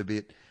struggling with a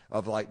bit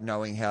of like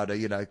knowing how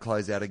to,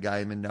 close out a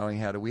game and knowing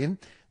how to win,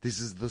 this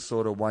is the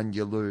sort of one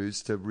you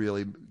lose to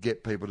really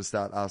get people to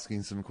start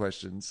asking some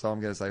questions. So I'm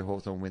going to say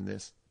Hawthorn win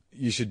this.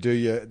 This should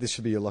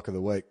be your lock of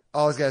the week.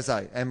 I was going to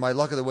say, and my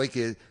lock of the week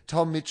is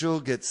Tom Mitchell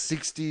gets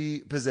 60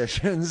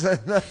 possessions, and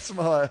that's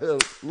my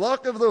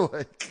lock of the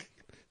week.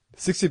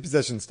 60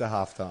 possessions to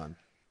halftime.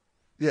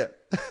 Yeah.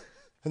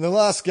 And the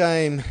last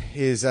game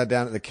is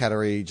down at the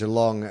Cattery.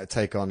 Geelong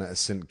take on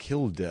St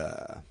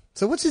Kilda.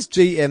 So what's this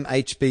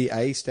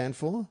GMHBA stand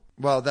for?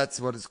 Well,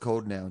 that's what it's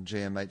called now,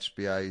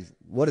 GMHBA.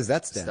 What does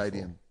that stand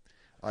Stadium.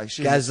 for? I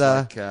assume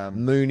Gazza, it's like,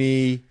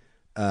 Mooney,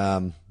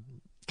 can't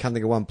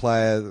think of one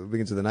player that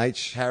begins with an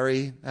H.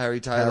 Harry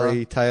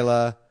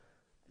Taylor,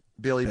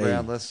 Billy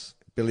Brownless,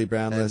 and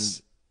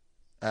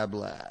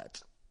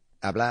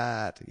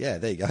Ablett. Yeah,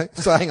 there you go.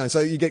 So hang on. So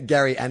you get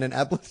Gary and an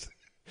Ablett?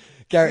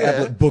 Gary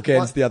Ablett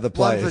bookends the other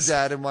players. One for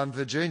Dad and one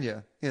for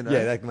Junior. Yeah,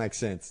 that makes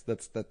sense.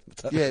 That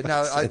yeah,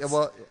 no, sense.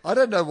 I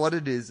don't know what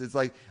it is. It's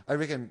like, I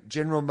reckon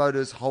General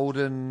Motors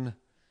Holden,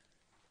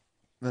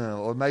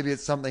 or maybe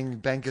it's something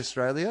Bank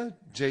Australia,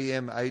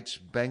 GMH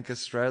Bank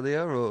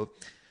Australia, or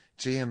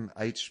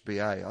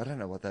GMHBA. I don't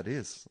know what that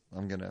is.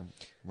 We'll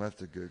have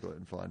to Google it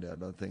and find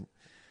out, I think.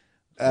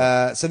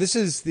 So this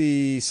is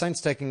the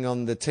Saints taking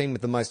on the team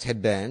with the most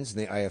headbands in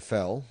the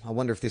AFL. I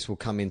wonder if this will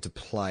come into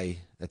play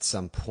at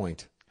some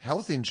point.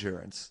 Health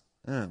insurance.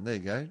 Oh, there you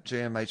go.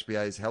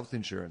 GMHBA's health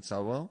insurance.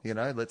 Oh, well,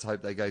 let's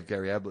hope they gave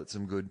Gary Ablett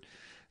some good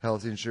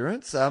health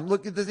insurance.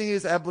 Look, the thing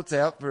is, Ablett's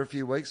out for a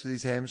few weeks with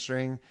his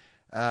hamstring.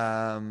 They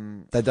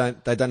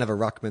don't have a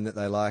ruckman that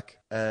they like.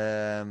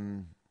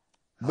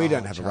 We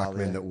don't have a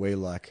ruckman that we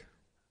like.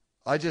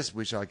 I just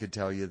wish I could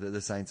tell you that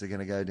the Saints are going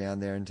to go down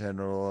there and turn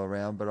it all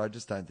around, but I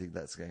just don't think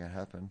that's going to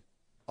happen.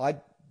 I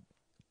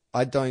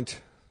don't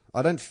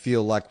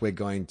feel like we're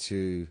going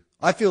to.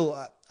 I feel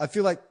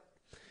like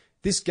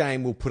this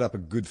game will put up a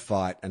good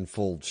fight and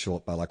fall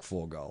short by like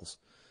 4 goals.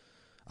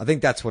 I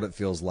think that's what it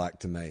feels like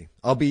to me.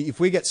 If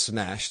we get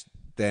smashed,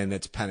 then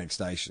it's panic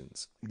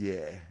stations.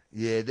 Yeah.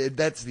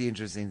 That's the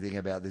interesting thing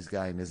about this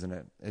game, isn't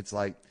it? It's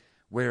like,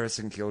 where are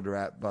St Kilda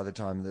at by the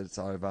time that it's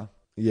over?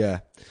 Yeah.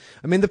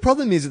 I mean, the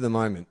problem is at the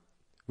moment,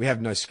 we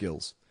have no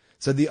skills.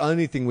 So the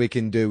only thing we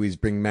can do is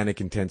bring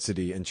manic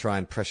intensity and try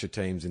and pressure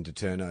teams into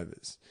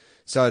turnovers.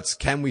 So it's,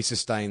 can we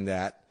sustain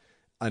that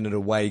in an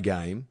away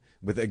game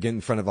again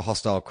in front of a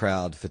hostile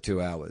crowd for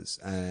 2 hours?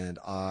 And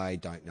I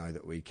don't know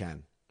that we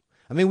can.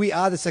 I mean, we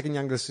are the second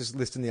youngest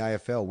list in the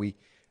AFL.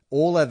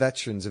 All our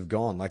veterans have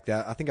gone. Like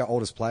that, I think our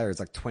oldest player is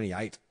like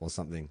 28 or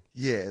something.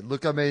 Yeah,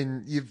 look, I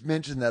mean, you've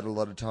mentioned that a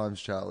lot of times,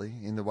 Charlie,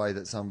 in the way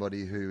that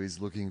somebody who is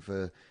looking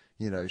for,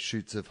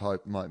 shoots of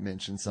hope might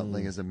mention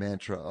something as a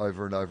mantra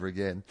over and over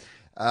again.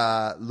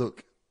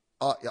 Look,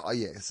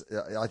 yes,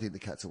 I think the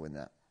Cats will win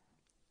that.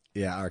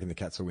 Yeah, I reckon the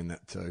Cats will win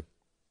that too.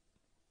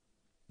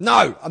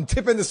 No, I'm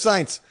tipping the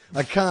Saints.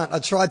 I can't. I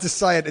tried to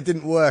say it. It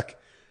didn't work.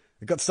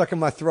 It got stuck in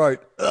my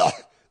throat. Ugh.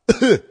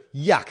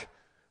 Yuck.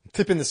 I'm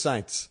tipping the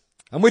Saints.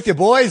 I'm with you,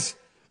 boys.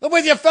 I'm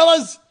with you,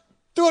 fellas.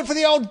 Do it for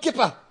the old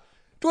Gipper.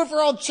 Do it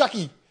for old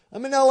Chucky.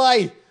 I'm in LA.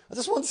 I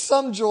just want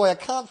some joy. I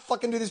can't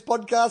fucking do this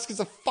podcast because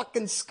the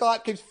fucking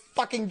Skype keeps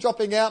fucking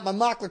dropping out. My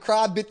Mark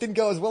Lacroix bit didn't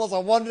go as well as I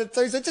wanted it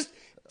to. So just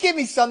give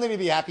me something to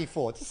be happy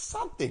for. Just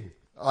something.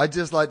 I'd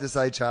just like to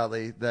say,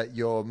 Charlie, that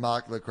your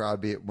Mark Lacroix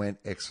bit went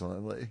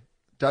excellently.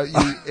 Don't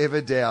you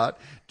ever doubt.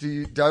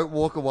 Don't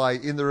walk away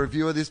in the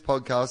review of this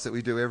podcast that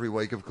we do every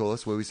week, of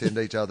course, where we send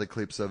each other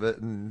clips of it,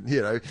 and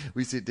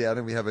we sit down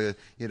and we have a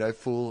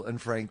full and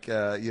frank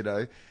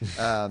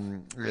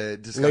discussion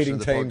leading of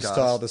the team podcast.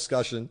 Style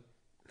discussion.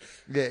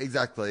 Yeah,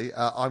 exactly.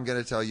 I'm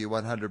going to tell you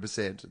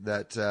 100%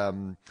 that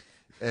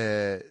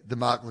the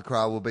Mark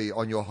Lacroix will be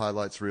on your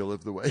highlights reel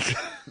of the week.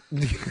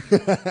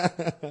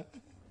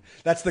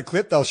 That's the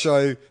clip they'll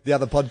show the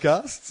other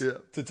podcasts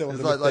to tell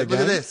them look at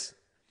this.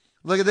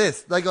 Look at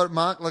this. They got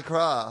Mark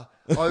Lacroix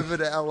over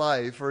to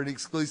LA for an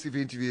exclusive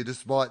interview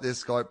despite their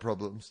Skype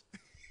problems.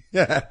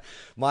 Yeah.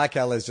 Mike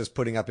is just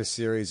putting up a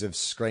series of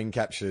screen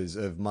captures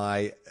of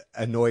my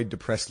annoyed,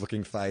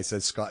 depressed-looking face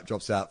as Skype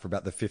drops out for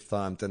about the 5th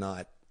time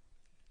tonight.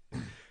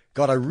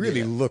 God, I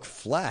really look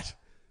flat.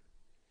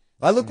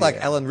 I look like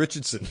Alan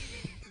Richardson.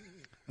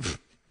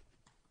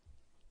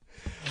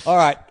 All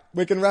right,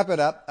 we can wrap it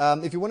up.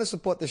 If you want to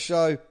support the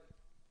show,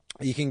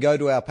 you can go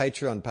to our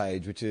Patreon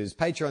page, which is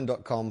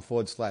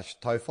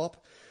patreon.com/Tofop.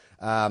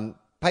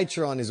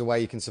 Patreon is a way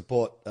you can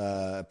support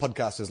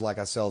podcasters like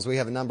ourselves. We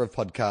have a number of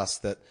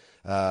podcasts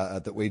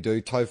that we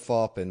do,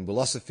 TOEFOP and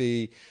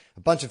Willosophy,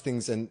 a bunch of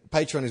things, and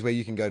Patreon is where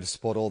you can go to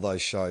support all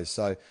those shows.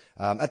 So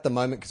at the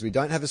moment, because we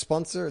don't have a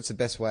sponsor, it's the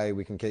best way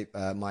we can keep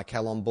Mike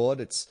Hal on board.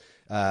 It's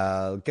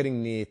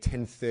getting near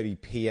 10:30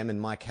 p.m.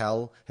 and Mike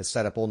Hal has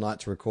stayed up all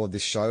night to record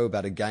this show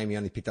about a game he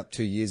only picked up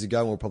 2 years ago,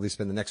 and we'll probably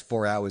spend the next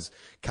 4 hours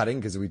cutting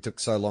because we took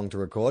so long to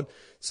record.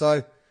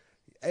 So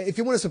if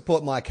you want to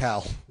support Mike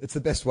Hal, it's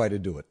the best way to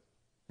do it.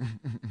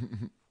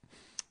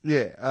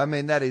 Yeah, I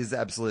mean, that is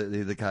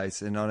absolutely the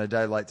case. And on a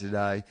day like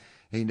today,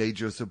 he needs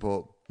your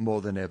support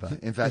more than ever.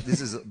 In fact, this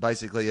is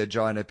basically a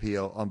giant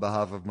appeal on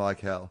behalf of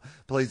Mike Hal.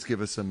 Please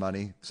give us some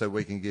money so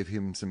we can give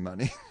him some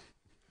money.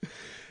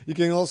 You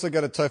can also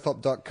go to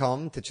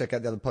tofop.com to check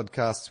out the other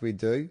podcasts we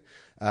do.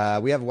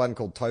 We have one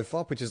called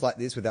TOEFOP, which is like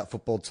this without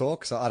football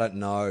talk. So I don't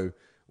know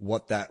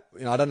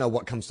I don't know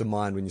what comes to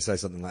mind when you say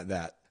something like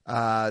that.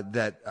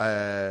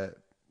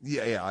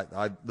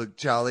 Look,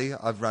 Charlie,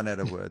 I've run out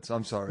of words.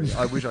 I'm sorry.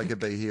 I wish I could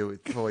be here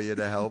for you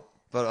to help,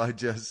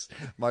 but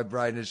my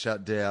brain is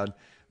shut down.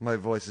 My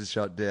voice is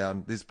shut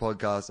down. This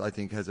podcast, I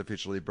think, has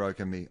officially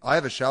broken me. I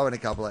have a show in a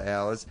couple of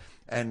hours,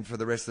 and for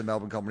the rest of the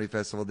Melbourne Comedy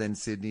Festival, then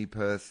Sydney,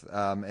 Perth,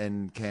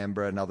 and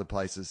Canberra and other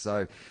places.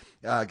 So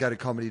go to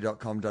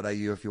comedy.com.au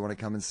if you want to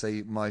come and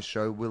see my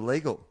show, We're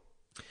Legal.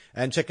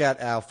 And check out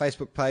our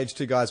Facebook page,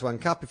 Two Guys, One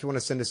Cup, if you want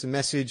to send us a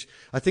message.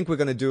 I think we're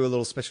going to do a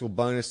little special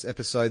bonus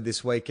episode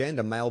this weekend,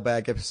 a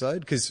mailbag episode,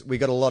 because we've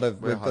got a lot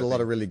of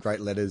really great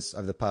letters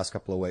over the past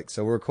couple of weeks.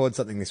 So we'll record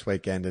something this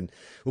weekend and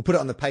we'll put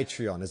it on the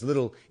Patreon as a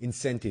little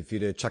incentive for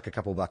you to chuck a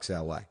couple bucks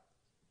our way.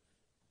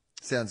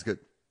 Sounds good.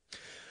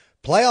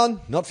 Play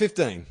on, not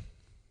 15.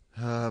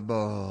 We are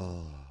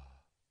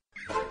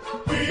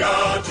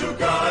two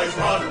guys,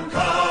 one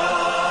cup.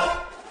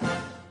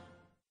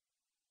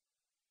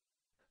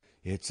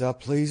 It's a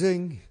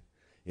pleasing,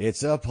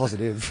 it's a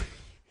positive,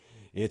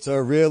 it's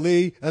a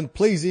really and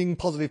pleasing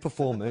positive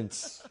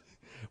performance.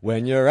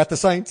 When you're at the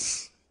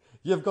Saints,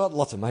 you've got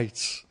lots of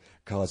mates.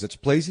 'Cause it's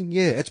pleasing,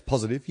 yeah, it's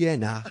positive, yeah,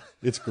 nah,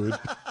 it's good.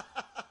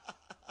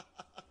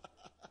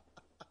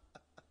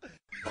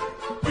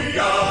 We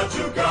are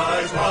two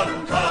guys,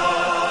 one cup.